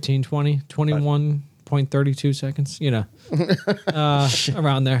 Yeah, 15, 20, 21.32 seconds,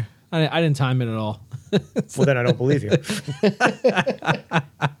 around there. I didn't time it at all. Well, then I don't believe you.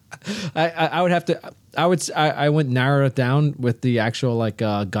 I would have to. I went narrow it down with the actual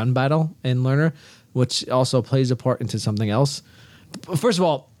gun battle in Learner, which also plays a part into something else. First of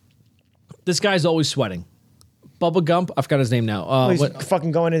all, this guy's always sweating. Bubba Gump, I forgot his name now. He's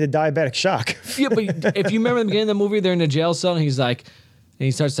fucking going into diabetic shock. Yeah, but if you remember the beginning of the movie, they're in a jail cell, and he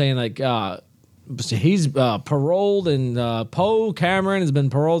starts saying he's paroled, and Poe Cameron has been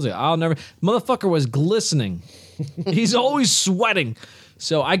paroled. I'll never. Motherfucker was glistening. He's always sweating.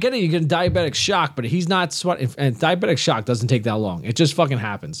 So I get it. You get a diabetic shock, but he's not sweating. And diabetic shock doesn't take that long. It just fucking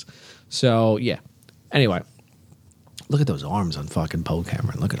happens. So yeah. Anyway, look at those arms on fucking Poe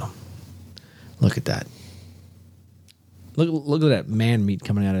Cameron. Look at them. Look at that. Look at that man meat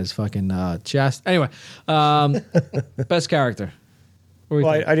coming out of his fucking chest. Anyway, best character. Well,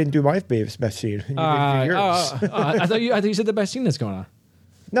 I didn't do my best scene. You did yours. I thought you said the best scene that's going on.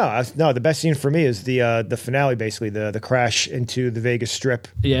 No, the best scene for me is the finale, basically the crash into the Vegas Strip.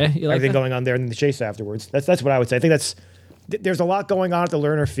 Yeah, you like everything that? going on there, and then the chase afterwards. That's what I would say. I think there's a lot going on at the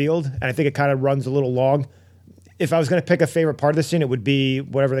Lerner Field, and I think it kind of runs a little long. If I was going to pick a favorite part of the scene, it would be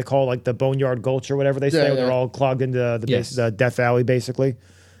whatever they call like the Boneyard Gulch or whatever they say, where they're all clogged into the Death Valley, basically.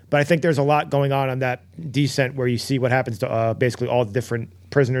 But I think there's a lot going on that descent where you see what happens to basically all the different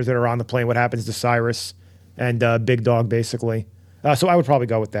prisoners that are on the plane, what happens to Cyrus and Big Dog, basically. So I would probably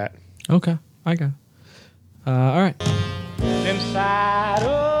go with that. Okay, I got it. All right. Inside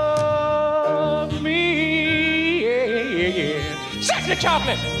of me, yeah. Sexy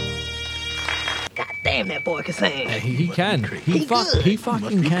chocolate. God damn, that boy can sing. He can. He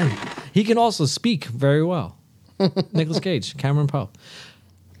fucking can. He can also speak very well. Nicolas Cage, Cameron Poe.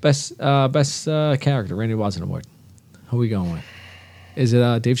 Best character, Randy Watson Award. Who are we going with? Is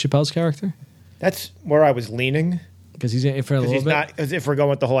it Dave Chappelle's character? That's where I was leaning. Because he's in it for a little bit. Because if we're going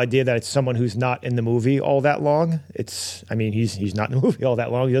with the whole idea that it's someone who's not in the movie all that long, he's not in the movie all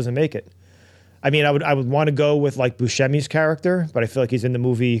that long. He doesn't make it. I mean, I would want to go with like Buscemi's character, but I feel like he's in the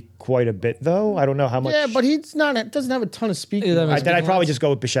movie quite a bit, though. I don't know how much. Yeah, but doesn't have a ton of speaking. Then I'd probably just go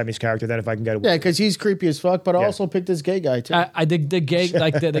with Buscemi's character then if I can get away. Yeah, because he's creepy as fuck. But I also picked this gay guy too. I think the gay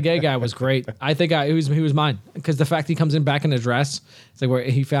the gay guy was great. I think he was mine because the fact he comes in back in a dress, it's like where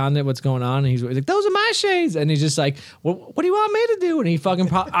he found it, what's going on, and he's like, "Those are my shades," and he's just like, "What do you want me to do?" And he fucking,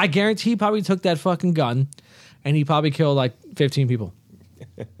 I guarantee, he probably took that fucking gun, and he probably killed like 15 people.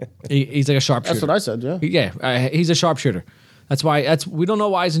 He's like a sharpshooter. That's what I said. Yeah. Yeah, he's a sharpshooter. That's why. We don't know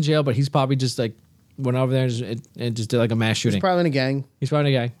why he's in jail, but he's probably just like went over there and just did like a mass shooting. He's probably in a gang. He's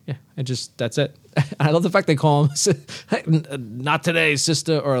probably in a gang. Yeah, and just that's it. I love the fact they call him "Not today,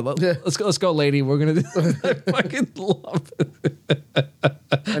 sister," or let's go, lady. We're gonna do. I fucking love it.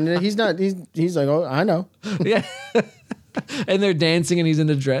 And he's not. He's like, oh, I know. Yeah. And they're dancing, and he's in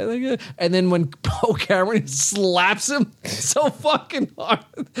the dress. And then when Poe Cameron slaps him so fucking hard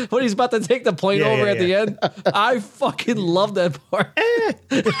when he's about to take the plane over at the end, I fucking love that part.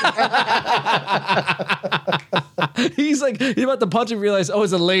 He's about to punch and realize, oh,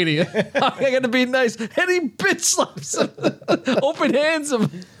 it's a lady. I got to be nice, and he bitch slaps him, open hands him.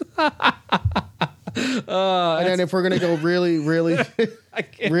 And then if we're gonna go really, really,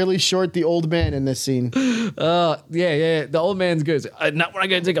 really short, the old man in this scene. Yeah. The old man's good. Not when I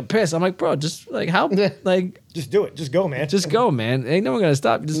gotta take a piss. I'm like, bro, just like how, like, just do it. Just go, man. Just go, man. Ain't no one gonna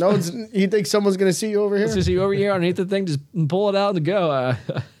stop. You think someone's gonna see you over here? Just see you over here underneath the thing. Just pull it out and go.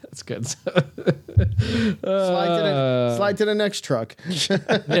 That's good. Slide to the next truck.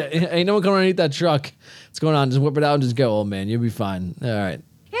 Ain't no one coming underneath that truck. What's going on? Just whip it out and just go, old man. You'll be fine. All right.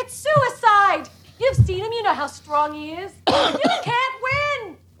 It's suicide. You've seen him. You know how strong he is. You can't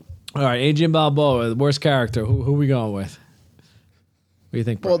win. All right, Adrian Balboa, the worst character. Who are we going with? What do you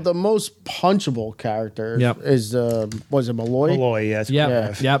think, Brian? Well, the most punchable character is was it Malloy? Malloy, yes.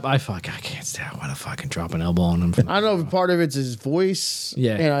 Yep. I can't stand. I want to fucking drop an elbow on him. I don't know if part of it's his voice.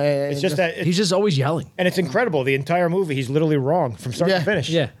 Yeah, it's just that he's just always yelling, and it's incredible. The entire movie, he's literally wrong from start to finish.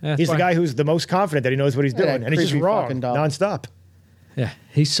 Yeah, he's the guy who's the most confident that he knows what he's doing, and he's just wrong nonstop. Yeah,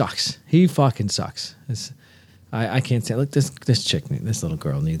 he sucks. He fucking sucks. I can't say. Look, this chick, this little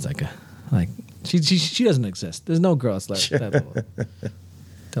girl needs she doesn't exist. There's no girl that's like that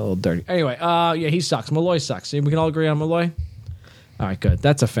little dirty. Anyway, he sucks. Malloy sucks. We can all agree on Malloy. All right, good.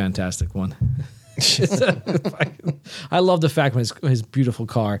 That's a fantastic one. I love the fact when his beautiful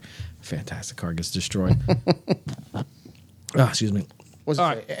car, fantastic car, gets destroyed. Excuse me. Was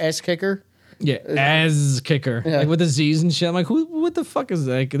it ass kicker? Yeah, as kicker, Yeah. like with the Z's and shit. I'm like, who? What the fuck is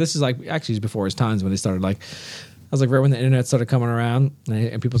like? This is like actually it's before his times when they started like. I was like right when the internet started coming around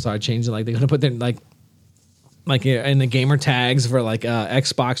and people started changing. Like they're gonna put their like in the gamer tags for like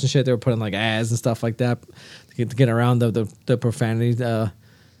Xbox and shit. They were putting like as and stuff like that to get around the profanity,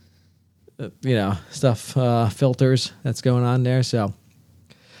 stuff filters that's going on there. So,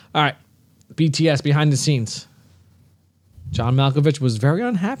 all right, BTS behind the scenes. John Malkovich was very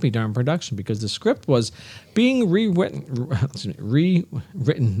unhappy during production because the script was being rewritten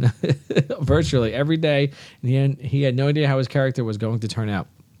virtually every day, and he had no idea how his character was going to turn out.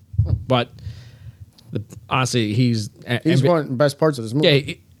 But honestly, he's one of the best parts of this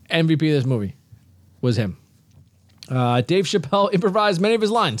movie. Yeah, MVP of this movie was him. Dave Chappelle improvised many of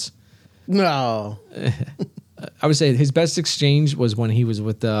his lines. No. I would say his best exchange was when he was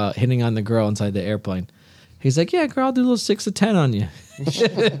with hitting on the girl inside the airplane. He's like, yeah, girl, I'll do a little 6 to 10 on you.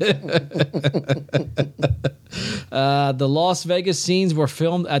 The Las Vegas scenes were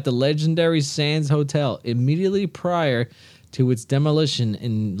filmed at the legendary Sands Hotel immediately prior to its demolition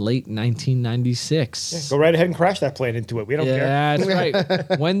in late 1996. Go right ahead and crash that plane into it. We don't care. That's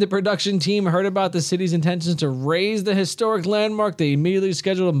right. When the production team heard about the city's intentions to raise the historic landmark, they immediately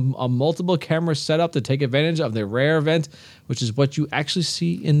scheduled a multiple camera setup to take advantage of the rare event, which is what you actually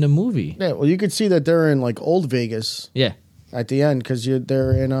see in the movie. Yeah, well, you could see that they're in like old Vegas. Yeah. At the end, because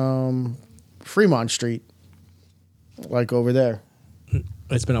they're in Fremont Street, like over there.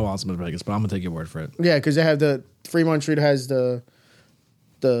 It's been a while since I've been to Vegas, but I'm gonna take your word for it. Yeah, because they have the Fremont Street has the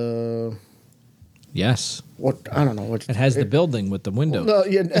yes. What I don't know what it has the building with the windows. No,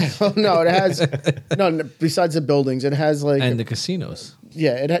 yeah, no, it has no. Besides the buildings, it has like and the casinos.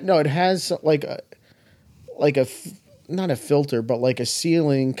 Yeah, it has like a not a filter, but like a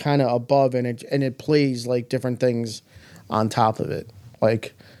ceiling kind of above, and it plays like different things on top of it,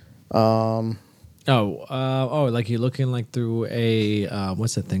 like. Like you're looking like through a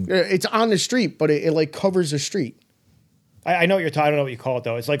what's that thing? It's on the street, but it like covers the street. I know what you're talking. I don't know what you call it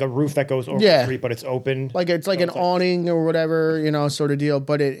though. It's like a roof that goes over the street, but it's open. Like it's like an awning or whatever, sort of deal.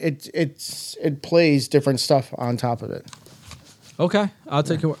 But it plays different stuff on top of it. Okay, I'll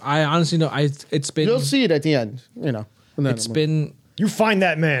take it. I honestly know. It's been. You'll see it at the end. It's been. You find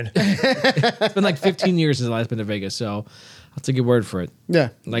that man. It's been like 15 years since I've been to Vegas, so. I'll take your word for it. Yeah.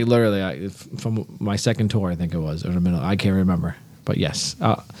 Like literally, from my second tour, I think it was, or the middle. I can't remember. But yes.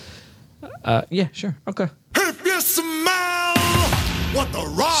 Yeah, sure. Okay. If you smell what The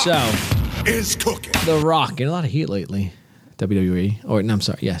Rock is cooking. The Rock. Getting a lot of heat lately. WWE. Or, no, I'm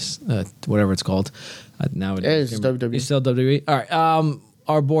sorry. Yes. Whatever it's called. Nowadays. It's WWE. He's still WWE. All right.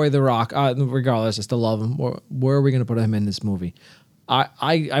 Our boy, The Rock. Regardless, I still love him. Where are we going to put him in this movie?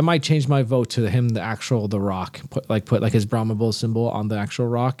 I might change my vote to him, the actual The Rock. Put like his Brahma Bull symbol on the actual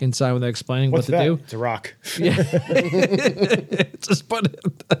rock inside when they're explaining what to do. It's a rock. Yeah. Just put it.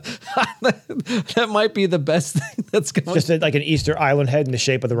 That might be the best thing that's going. Just like an Easter Island head in the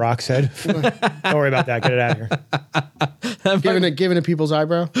shape of the Rock's head. Don't worry about that. Get it out of here. Giving it people's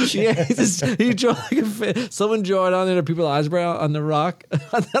eyebrow. Yeah, he draw someone draw it on there, people's eyebrow on the Rock.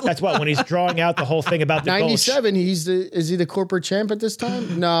 That's what when he's drawing out the whole thing about the 97. Is he the corporate champ at this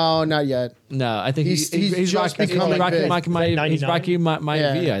time? No, not yet. No, I think he's just Rocky Maivia.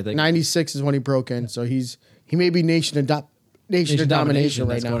 I think 96 is when he broke in, so he may be Nation of Domination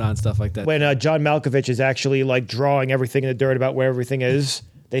right that's now. Going on stuff like that. When John Malkovich is actually like drawing everything in the dirt about where everything is.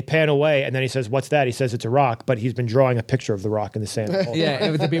 They pan away, and then he says, "What's that?" He says, "It's a rock," but he's been drawing a picture of the rock in the sand.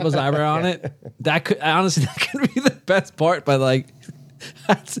 Yeah, with the people's eyebrow on it. That could honestly that could be the best part. But like,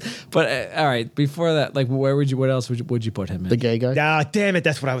 all right. Before that, like, what else would you put him in? The gay guy. Ah, damn it!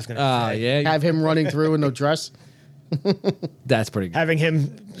 That's what I was going to say. Yeah. Have him running through in the dress. That's pretty good. Having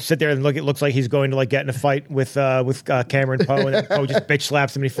him sit there and look, it looks like he's going to like get in a fight with Cameron Poe, and then Poe just bitch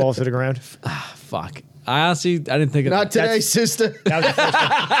slaps him and he falls to the ground. Ah, fuck. I honestly, I didn't think of Not that. today, sister. That was the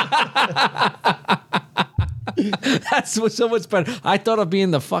first one. That's what's so much better. I thought of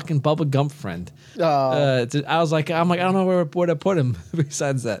being the fucking Bubba Gump friend. I was like, I don't know where to put him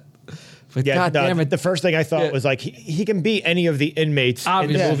besides that. But God damn it. The first thing I thought was like he can be any of the inmates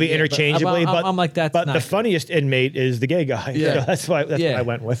in the movie interchangeably, but I'm like that. But the funniest inmate is the gay guy. Yeah. So that's what I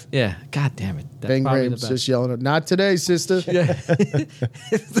went with. Yeah. God damn it. That's Bing probably Graham's the just yelling, "Not today, sister." Yeah.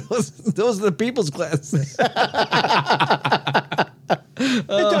 those are the people's classes. It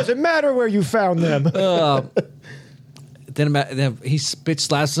doesn't matter where you found them. Then he spit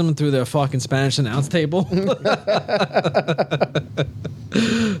slaps them through the fucking Spanish announce table.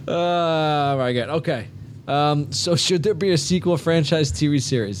 Very good. Okay. So should there be a sequel franchise TV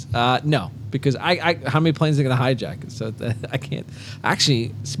series? No, because I how many planes are going to hijack? So I can't.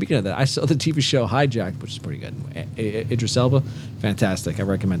 Actually, speaking of that, I saw the TV show Hijacked, which is pretty good. Idris Elba, fantastic. I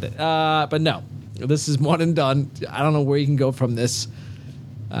recommend it. But no, this is one and done. I don't know where you can go from this.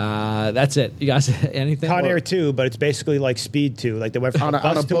 That's it. You guys, anything? Con Air 2, but it's basically like Speed 2. Like they went from a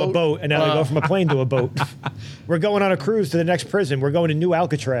bus to a boat, and now they go from a plane to a boat. We're going on a cruise to the next prison. We're going to New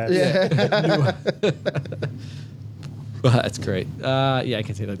Alcatraz. Yeah. Well, that's great. Yeah, I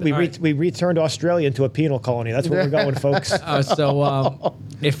can see that. We returned Australia into a penal colony. That's where we're going, folks. So,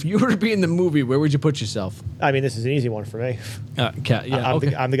 if you were to be in the movie, where would you put yourself? I mean, this is an easy one for me. Yeah,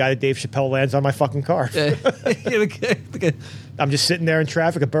 I'm the guy that Dave Chappelle lands on my fucking car. I'm just sitting there in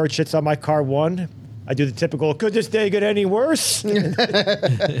traffic. A bird shits on my car. I do the typical, could this day get any worse? Well,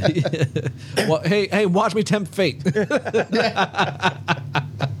 hey, watch me tempt fate.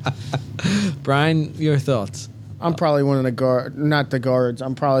 Brian, your thoughts? I'm probably one of the not the guards.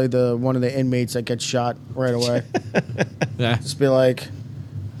 I'm probably one of the inmates that gets shot right away. Yeah. Just be like,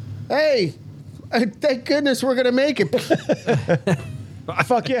 hey, thank goodness we're gonna make it.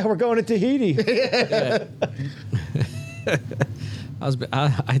 Fuck yeah, we're going to Tahiti. Yeah. I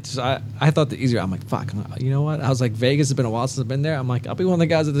thought the easier. I'm like, fuck. You know what? I was like, Vegas has been a while since I've been there. I'm like, I'll be one of the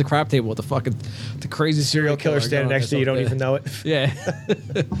guys at the crap table with the crazy serial killer standing next to you. You don't even know it. Yeah.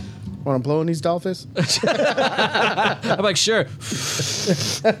 Want to blow in these dolphins? I'm like, sure.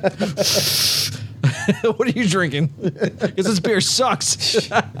 What are you drinking? Because this beer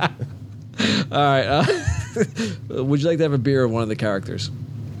sucks. All right. Would you like to have a beer with one of the characters?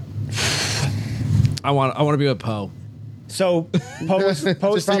 I want to be with Poe. So Poe's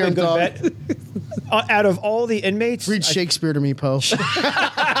probably a good bet. Out of all the inmates, read Shakespeare to me, Poe.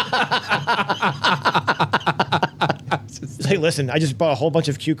 Hey, listen, I just bought a whole bunch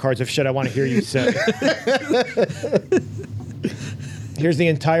of cue cards of shit I want to hear you say. Here's the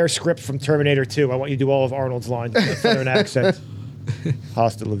entire script from Terminator 2. I want you to do all of Arnold's lines with a southern accent.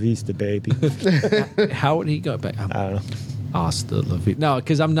 Hasta la vista, baby. How would he go back? I don't know. Hasta la vista. No,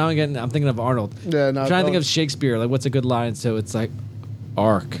 because I'm thinking of Arnold. Yeah, no, I'm trying to think of Shakespeare. Like, what's a good line? So it's like,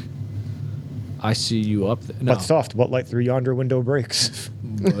 Ark, I see you up there. No. But soft, what light through yonder window breaks?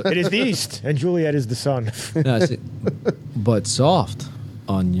 It is the east, and Juliet is the sun. No, but soft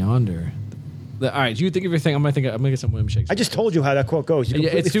on yonder. All right, you think of your thing. I'm gonna get some William Shakespeare. I just told you how that quote goes.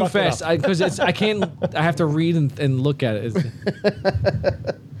 Yeah, it's too fast because I can't. I have to read and look at it.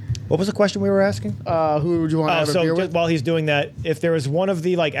 What was the question we were asking? Who would you want to have a beer with? While he's doing that, if there was one of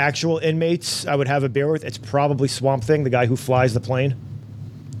the like actual inmates I would have a beer with, it's probably Swamp Thing, the guy who flies the plane.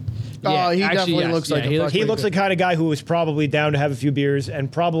 Yeah, he definitely looks like he looks like the kind of guy who is probably down to have a few beers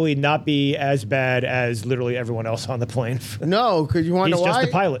and probably not be as bad as literally everyone else on the plane. No, because you want to know why? He's just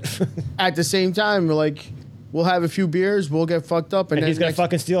the pilot. At the same time, like, we'll have a few beers, we'll get fucked up, and then he's gonna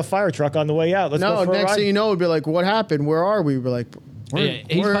fucking steal a fire truck on the way out. Let's go for a ride. Next thing you know, we'd be like, "What happened? Where are we?" We're like,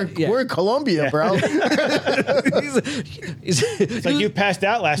 "We're in Colombia, bro." It's like, you passed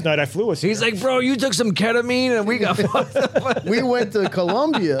out last night. I flew us. He's like, bro, you took some ketamine and we got fucked up. We went to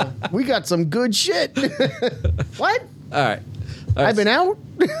Colombia. We got some good shit. What? All right. I've been out.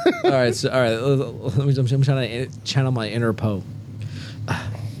 All right. So, all right. I'm trying to channel my inner Poe.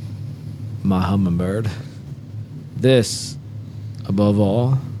 My hummingbird. This, above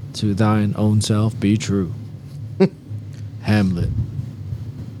all, to thine own self be true. Hamlet.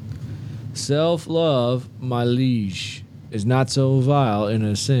 Self-love, my liege, is not so vile in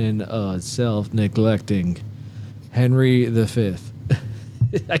a sin of self-neglecting. Henry V.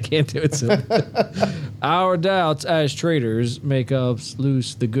 I can't do it so. Our doubts as traitors make us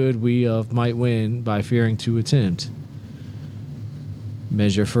lose the good we of might win by fearing to attempt.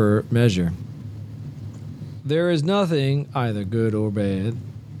 Measure for measure. There is nothing either good or bad,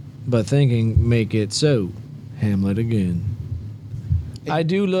 but thinking make it so. Hamlet again. I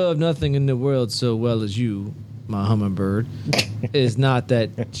do love nothing in the world so well as you, my hummingbird. Is not that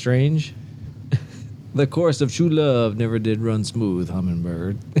strange? The course of true love never did run smooth,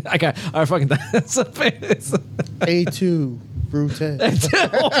 hummingbird. I fucking that's so famous. A2 Brute.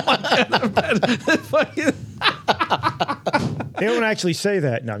 Oh my God. They don't actually say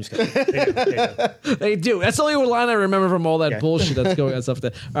that. No, I'm just kidding. They do. That's the only line I remember from all that bullshit that's going on stuff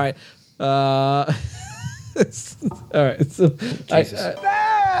there. All right. All right. So I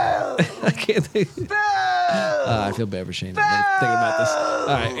can't think. I feel bad for Shane. I'm thinking about this. All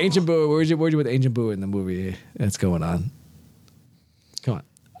right, Ancient Boo. Where'd you with Ancient Boo in the movie that's going on? Come on.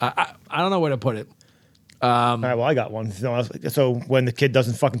 I don't know where to put it. All right, well, I got one. So when the kid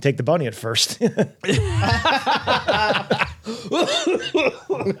doesn't fucking take the bunny at first.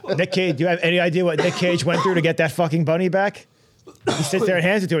 Nick Cage, do you have any idea what Nick Cage went through to get that fucking bunny back? He sits there and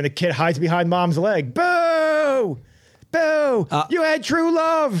hands it to her, and the kid hides behind mom's leg. Boo! Boo! You had true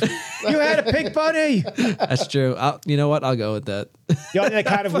love. You had a pink bunny. That's true. You know what? I'll go with that. The only thing that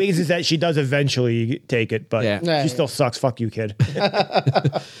kind of leaves is that she does eventually take it, but she still sucks. Fuck you, kid.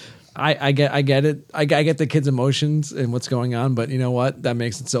 I get it. I get the kid's emotions and what's going on, but you know what? That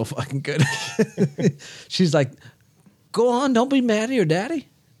makes it so fucking good. She's like, go on, don't be mad at your daddy.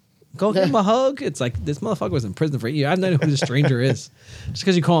 Go give him a hug. It's like, this motherfucker was in prison for a year. I don't know who the stranger is. Just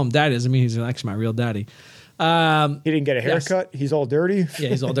because you call him daddy doesn't mean he's actually my real daddy. He didn't get a haircut. Yes. He's all dirty. Yeah,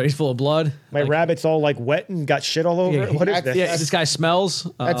 he's all dirty. He's full of blood. My rabbit's all like wet and got shit all over it. What is this? Yeah, this guy smells.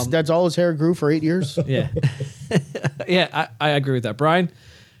 That's all his hair grew for 8 years. Yeah. Yeah, I agree with that. Brian,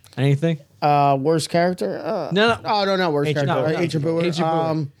 anything? Worst character? No. Oh, no, not worst character. Agent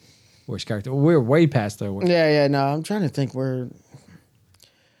Booer. Worst character. We're way past there. Yeah, no. I'm trying to think where...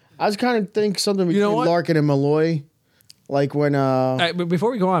 I was kind of think something between Larkin and Malloy. Like when... But before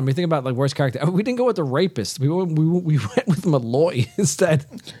we go on, we think about like worst character. We didn't go with the rapist. We went with Malloy instead.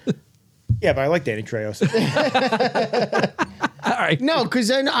 Yeah, but I like Danny Trejo. All right. No, because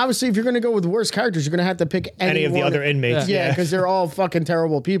then obviously if you're going to go with worst characters, you're going to have to pick any of the other inmates. Yeah, because they're all fucking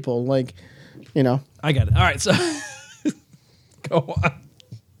terrible people. Like, you know. I got it. All right, so go on.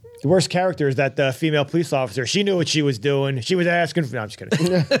 The worst character is that the female police officer. She knew what she was doing. She was asking for... No, I'm just kidding.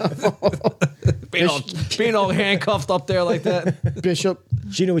 being all handcuffed up there like that. Bishop.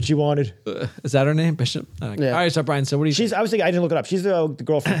 She knew what she wanted. Is that her name? Bishop? Okay. Yeah. All right, so Brian, so what do you think? I was thinking, I didn't look it up. She's the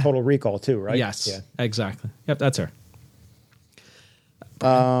girl from Total Recall too, right? Yes. Yeah. Exactly. Yep, that's her.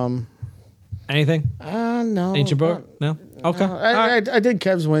 Anything? No. Ain't your book? No? Okay. I did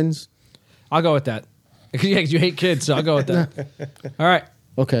Kev's wins. I'll go with that. Yeah, 'cause you hate kids, so I'll go with that. All right.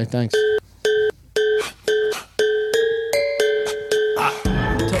 Okay, thanks.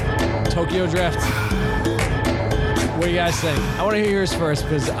 Tokyo Drift. What do you guys think? I want to hear yours first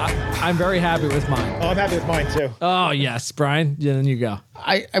because I'm very happy with mine. Oh, I'm happy with mine too. Oh, yes, Brian. Yeah, then you go.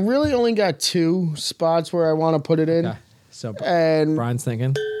 I really only got 2 spots where I want to put it in. Okay. So and Brian's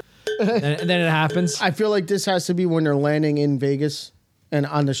thinking. and then it happens. I feel like this has to be when they're landing in Vegas and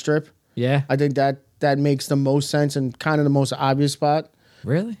on the strip. Yeah. I think that makes the most sense and kind of the most obvious spot.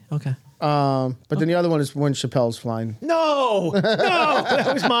 Really? Okay. But then the other one is when Chappelle's flying. No,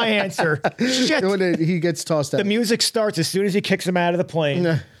 that was my answer. Shit. When he gets tossed out. The music starts as soon as he kicks him out of the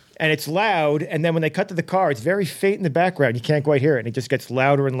plane. And it's loud, and then when they cut to the car, it's very faint in the background. You can't quite hear it, and it just gets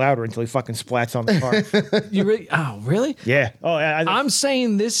louder and louder until he fucking splats on the car. You really? Oh, really? Yeah. Oh, I'm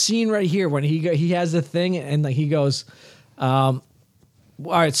saying this scene right here when he has the thing and like he goes, all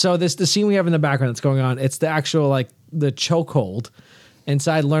right. So the scene we have in the background that's going on. It's the actual like the chokehold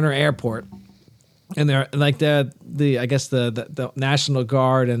inside Lerner Airport, and they're like the I guess the National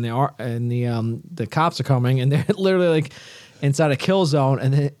Guard and the cops are coming, and they're literally like inside a kill zone,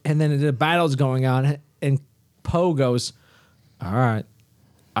 and then the battle's going on, and Poe goes, all right,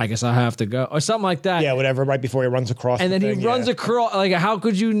 I guess I have to go, or something like that. Yeah, whatever. Right before he runs across, and then he runs across. Like, how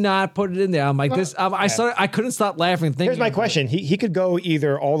could you not put it in there? I'm like this. I couldn't stop laughing. Thinking, here's my question: he could go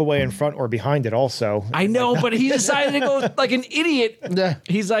either all the way in front or behind it. Also, I know, but he decided to go like an idiot. Yeah.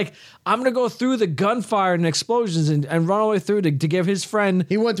 He's like, I'm gonna go through the gunfire and explosions and run all the way through to give his friend.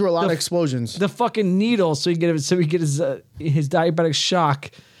 He went through a lot of explosions. The fucking needle, so he get his diabetic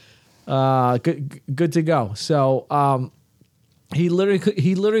shock. Good to go. So he literally could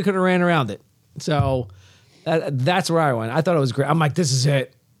have ran around it. So that's where I went. I thought it was great. I'm like, this is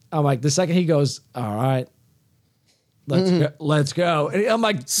it. I'm like, the second he goes, all right, let's go. And I'm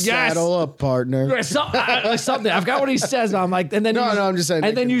like, yes. Saddle up, partner. Something. I forgot what he says. But I'm like, and then no, I'm just saying.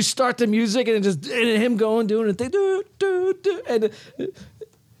 And then you start the music and him going doing it. They do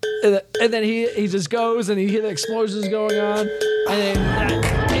and then he just goes and you hear the explosions going on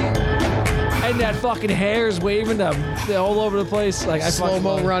and that fucking hair's waving all over the place. Like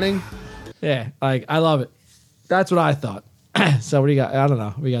slow-mo running. Yeah, like I love it. That's what I thought. So what do you got? I don't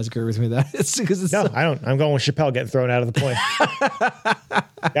know. You guys agree with me that it's no, I don't. I'm going with Chappelle getting thrown out of the plane.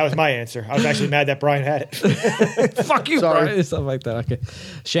 That was my answer. I was actually mad that Brian had it. Fuck you, Brian. Something like that. Okay,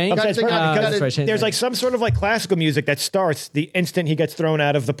 Shane. There's like some sort of like classical music that starts the instant he gets thrown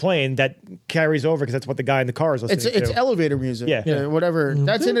out of the plane that carries over because that's what the guy in the car is listening to. It's elevator music. Yeah. Whatever. Mm-hmm.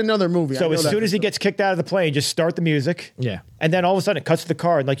 That's in another movie. So as soon as he gets kicked out of the plane, just start the music. Yeah. And then all of a sudden it cuts to the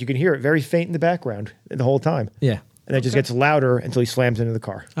car and like you can hear it very faint in the background the whole time. Yeah. And it just gets louder until he slams into the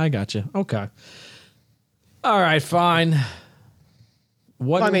car. I got you. Okay. All right, fine.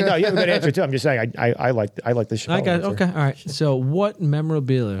 What? I mean, no, you have a good answer too. I'm just saying, I like this show. I got okay. All right. So, what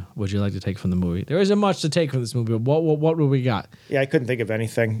memorabilia would you like to take from the movie? There isn't much to take from this movie. But what would we got? Yeah, I couldn't think of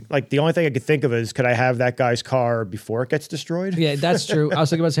anything. Like the only thing I could think of is, could I have that guy's car before it gets destroyed? Yeah, that's true. I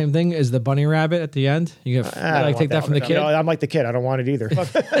was thinking about the same thing. Is the bunny rabbit at the end? You can like take that from the kid. No, I'm like the kid. I don't want it either.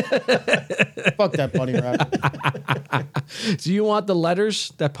 Fuck that bunny rabbit. Do you want the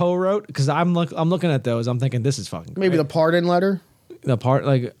letters that Poe wrote? Because I'm looking at those. I'm thinking this is fucking great. Maybe the pardon letter. The part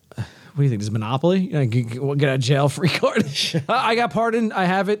like. What do you think? This is Monopoly? Get a jail free card. I got pardoned. I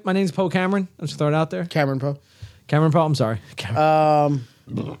have it. My name's Poe Cameron. I'm just throwing it out there. Cameron Poe. Cameron Poe. I'm sorry. Cameron.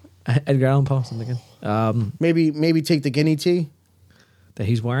 Edgar Allan Poe. Something again. Maybe take the guinea tea that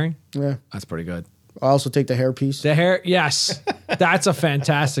he's wearing. Yeah, that's pretty good. I also take the hairpiece. The hair, yes, that's a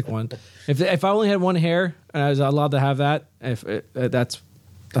fantastic one. If I only had one hair and I was allowed to have that, that's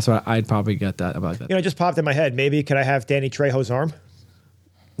what I'd probably get that about that. You know, it just popped in my head. Maybe could I have Danny Trejo's arm?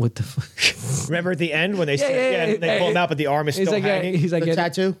 What the fuck? Remember at the end when they they pull him out, but the arm is still hanging? He's like the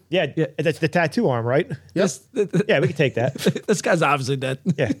tattoo? Yeah, that's the tattoo arm, right? Yes. Yeah, we can take that. This guy's obviously dead.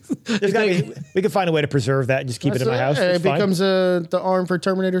 Yeah. We can find a way to preserve that and just keep it in my house. It becomes the arm for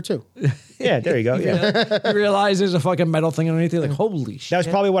Terminator 2. Yeah, there you go. Yeah. You realize there's a fucking metal thing underneath it? Like, holy shit. That was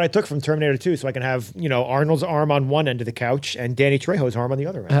probably what I took from Terminator 2, so I can have, Arnold's arm on one end of the couch and Danny Trejo's arm on the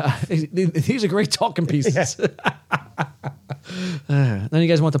other end. These are great talking pieces. Then you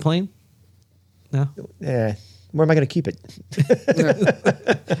guys want the plane? No? Yeah. Where am I going to keep it?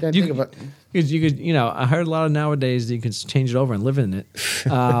 You could, I heard a lot of nowadays that you can change it over and live in it.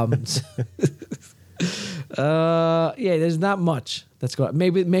 Yeah, there's not much that's going.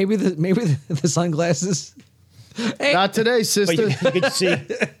 Maybe the sunglasses. Hey. Not today, sister.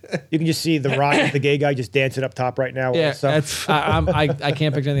 You can just see the Rock, the gay guy, just dancing up top right now. Yeah, that's. I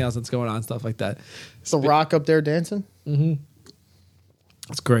can't picture anything else that's going on. Stuff like that. The Rock up there dancing. Mm-hmm.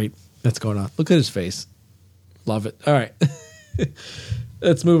 That's great. That's going on. Look at his face. Love it. All right.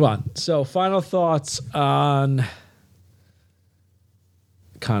 Let's move on. So, final thoughts on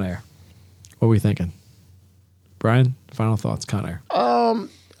Con Air. What were we thinking? Brian, final thoughts, Con Air.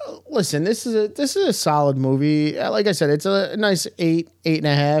 Listen, this is a solid movie. Like I said, it's a nice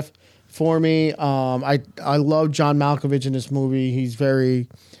 8.5 for me. I love John Malkovich in this movie. He's very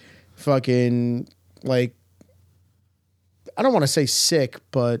fucking like, I don't want to say sick,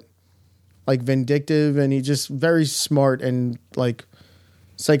 but like vindictive, and he's just very smart and like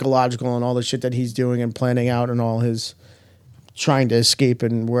psychological and all the shit that he's doing and planning out and all his trying to escape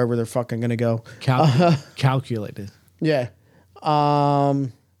and wherever they're fucking gonna go. Calculated. Yeah.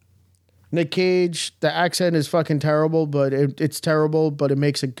 Nick Cage, the accent is fucking terrible, but it's terrible, but it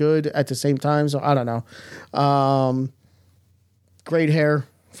makes it good at the same time. So I don't know. Great hair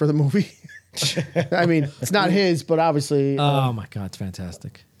for the movie. I mean, it's not his, but obviously. Oh my god, it's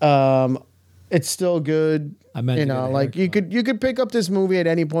fantastic. It's still good. I meant like you could pick up this movie at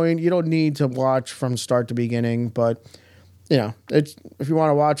any point. You don't need to watch from start to beginning, but it's if you want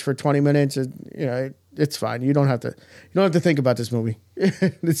to watch for 20 minutes, it's fine. You don't have to think about this movie.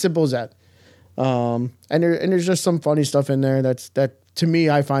 It's simple as that. And there's just some funny stuff in there that to me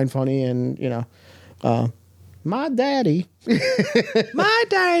I find funny, and my daddy's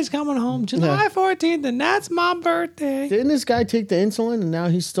coming home July 14th, and that's my birthday. Didn't this guy take the insulin and now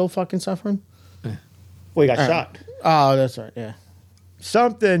he's still fucking suffering? Well, he got shot. Oh, that's right. Yeah.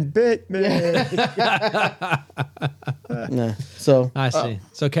 Something bit me. Yeah. So I see.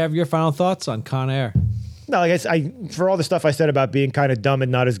 So, Kev, your final thoughts on Con Air? No, I guess for all the stuff I said about being kind of dumb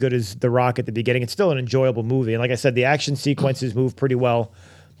and not as good as The Rock at the beginning, it's still an enjoyable movie. And like I said, the action sequences move pretty well.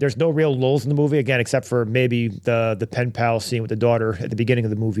 There's no real lulls in the movie, again, except for maybe the pen pal scene with the daughter at the beginning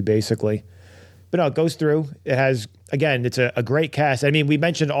of the movie, basically. But no, it goes through. It has, again, it's a great cast. I mean, we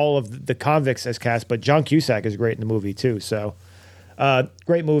mentioned all of the convicts as cast, but John Cusack is great in the movie, too. So,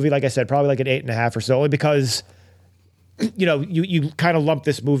 great movie. Like I said, probably like an 8.5 or so, only because, you kind of lump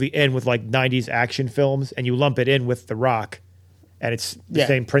this movie in with like 90s action films, and you lump it in with The Rock, and it's the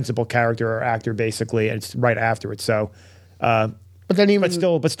same principal character or actor, basically, and it's right after it. So, but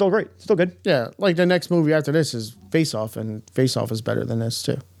still great. Still good. Yeah, like the next movie after this is Face Off, and Face Off is better than this,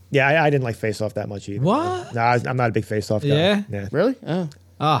 too. Yeah, I didn't like Face Off that much either. What? No, I'm not a big Face Off guy. Yeah? Really?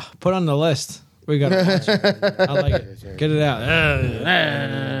 Oh. Put on the list. We got to watch it. I like it. Get it out.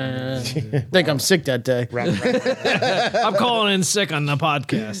 Think I'm sick that day. I'm calling in sick on the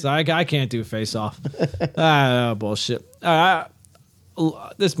podcast. I can't do Face Off. Bullshit.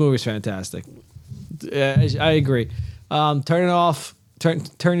 This movie's fantastic. I agree. Turn it off.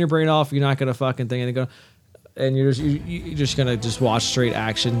 Turn your brain off. You're not going to fucking think anything. And you're just gonna watch straight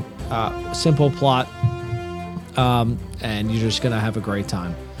action, simple plot, and you're just gonna have a great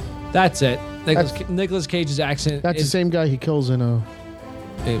time. That's it. Nicolas Cage's accent. That's the same guy he kills in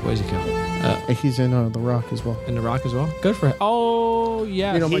Where's he kill? He's in The Rock as well. In The Rock as well. Good for him. Oh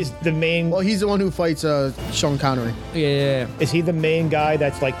yeah. He's the main. Well, he's the one who fights Sean Connery. Yeah. Is he the main guy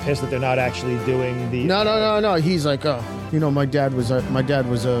that's like pissed that they're not actually doing the? No. He's like, my dad was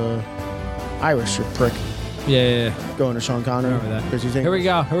Irish, you prick. Yeah. Going to Sean Connery. Remember that. Because he's Here we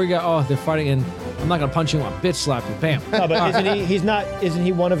go. Oh, they're fighting, and I'm not gonna punch you. I'll bitch slap you. Bam. No, but isn't he? He's not. Isn't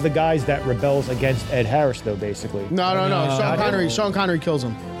he one of the guys that rebels against Ed Harris though? Basically. No. Sean Connery kills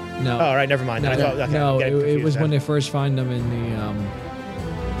him. No. Oh, all right. Never mind. No, I thought, okay, no, I'm getting it confused was then. when they first find them in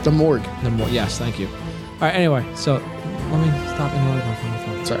The morgue. the morgue. Yes, thank you. All right. Anyway, so let me stop interrupting my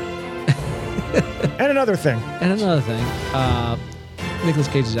phone. Sorry. And another thing. Nicolas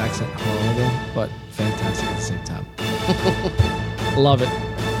Cage's accent horrible, but fantastic at the same time. Love it,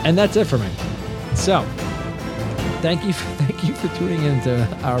 and that's it for me. So, thank you for tuning into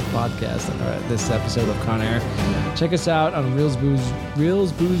our podcast, this episode of Con Air. Check us out on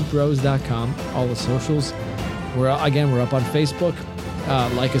reelsboozebros.com. All the socials. We're up on Facebook.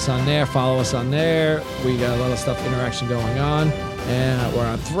 Like us on there. Follow us on there. We got a lot of interaction going on. And we're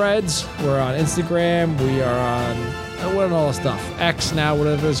on Threads. We're on Instagram. We are on all the stuff. X now,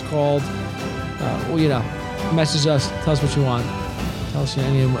 whatever it's called. Message us. Tell us what you want. Tell us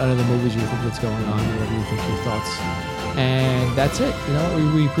any other movies you think that's going on, whatever you think your thoughts. And that's it.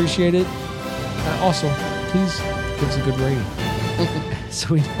 We appreciate it. Also, please give us a good rating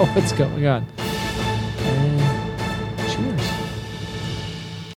so we know what's going on.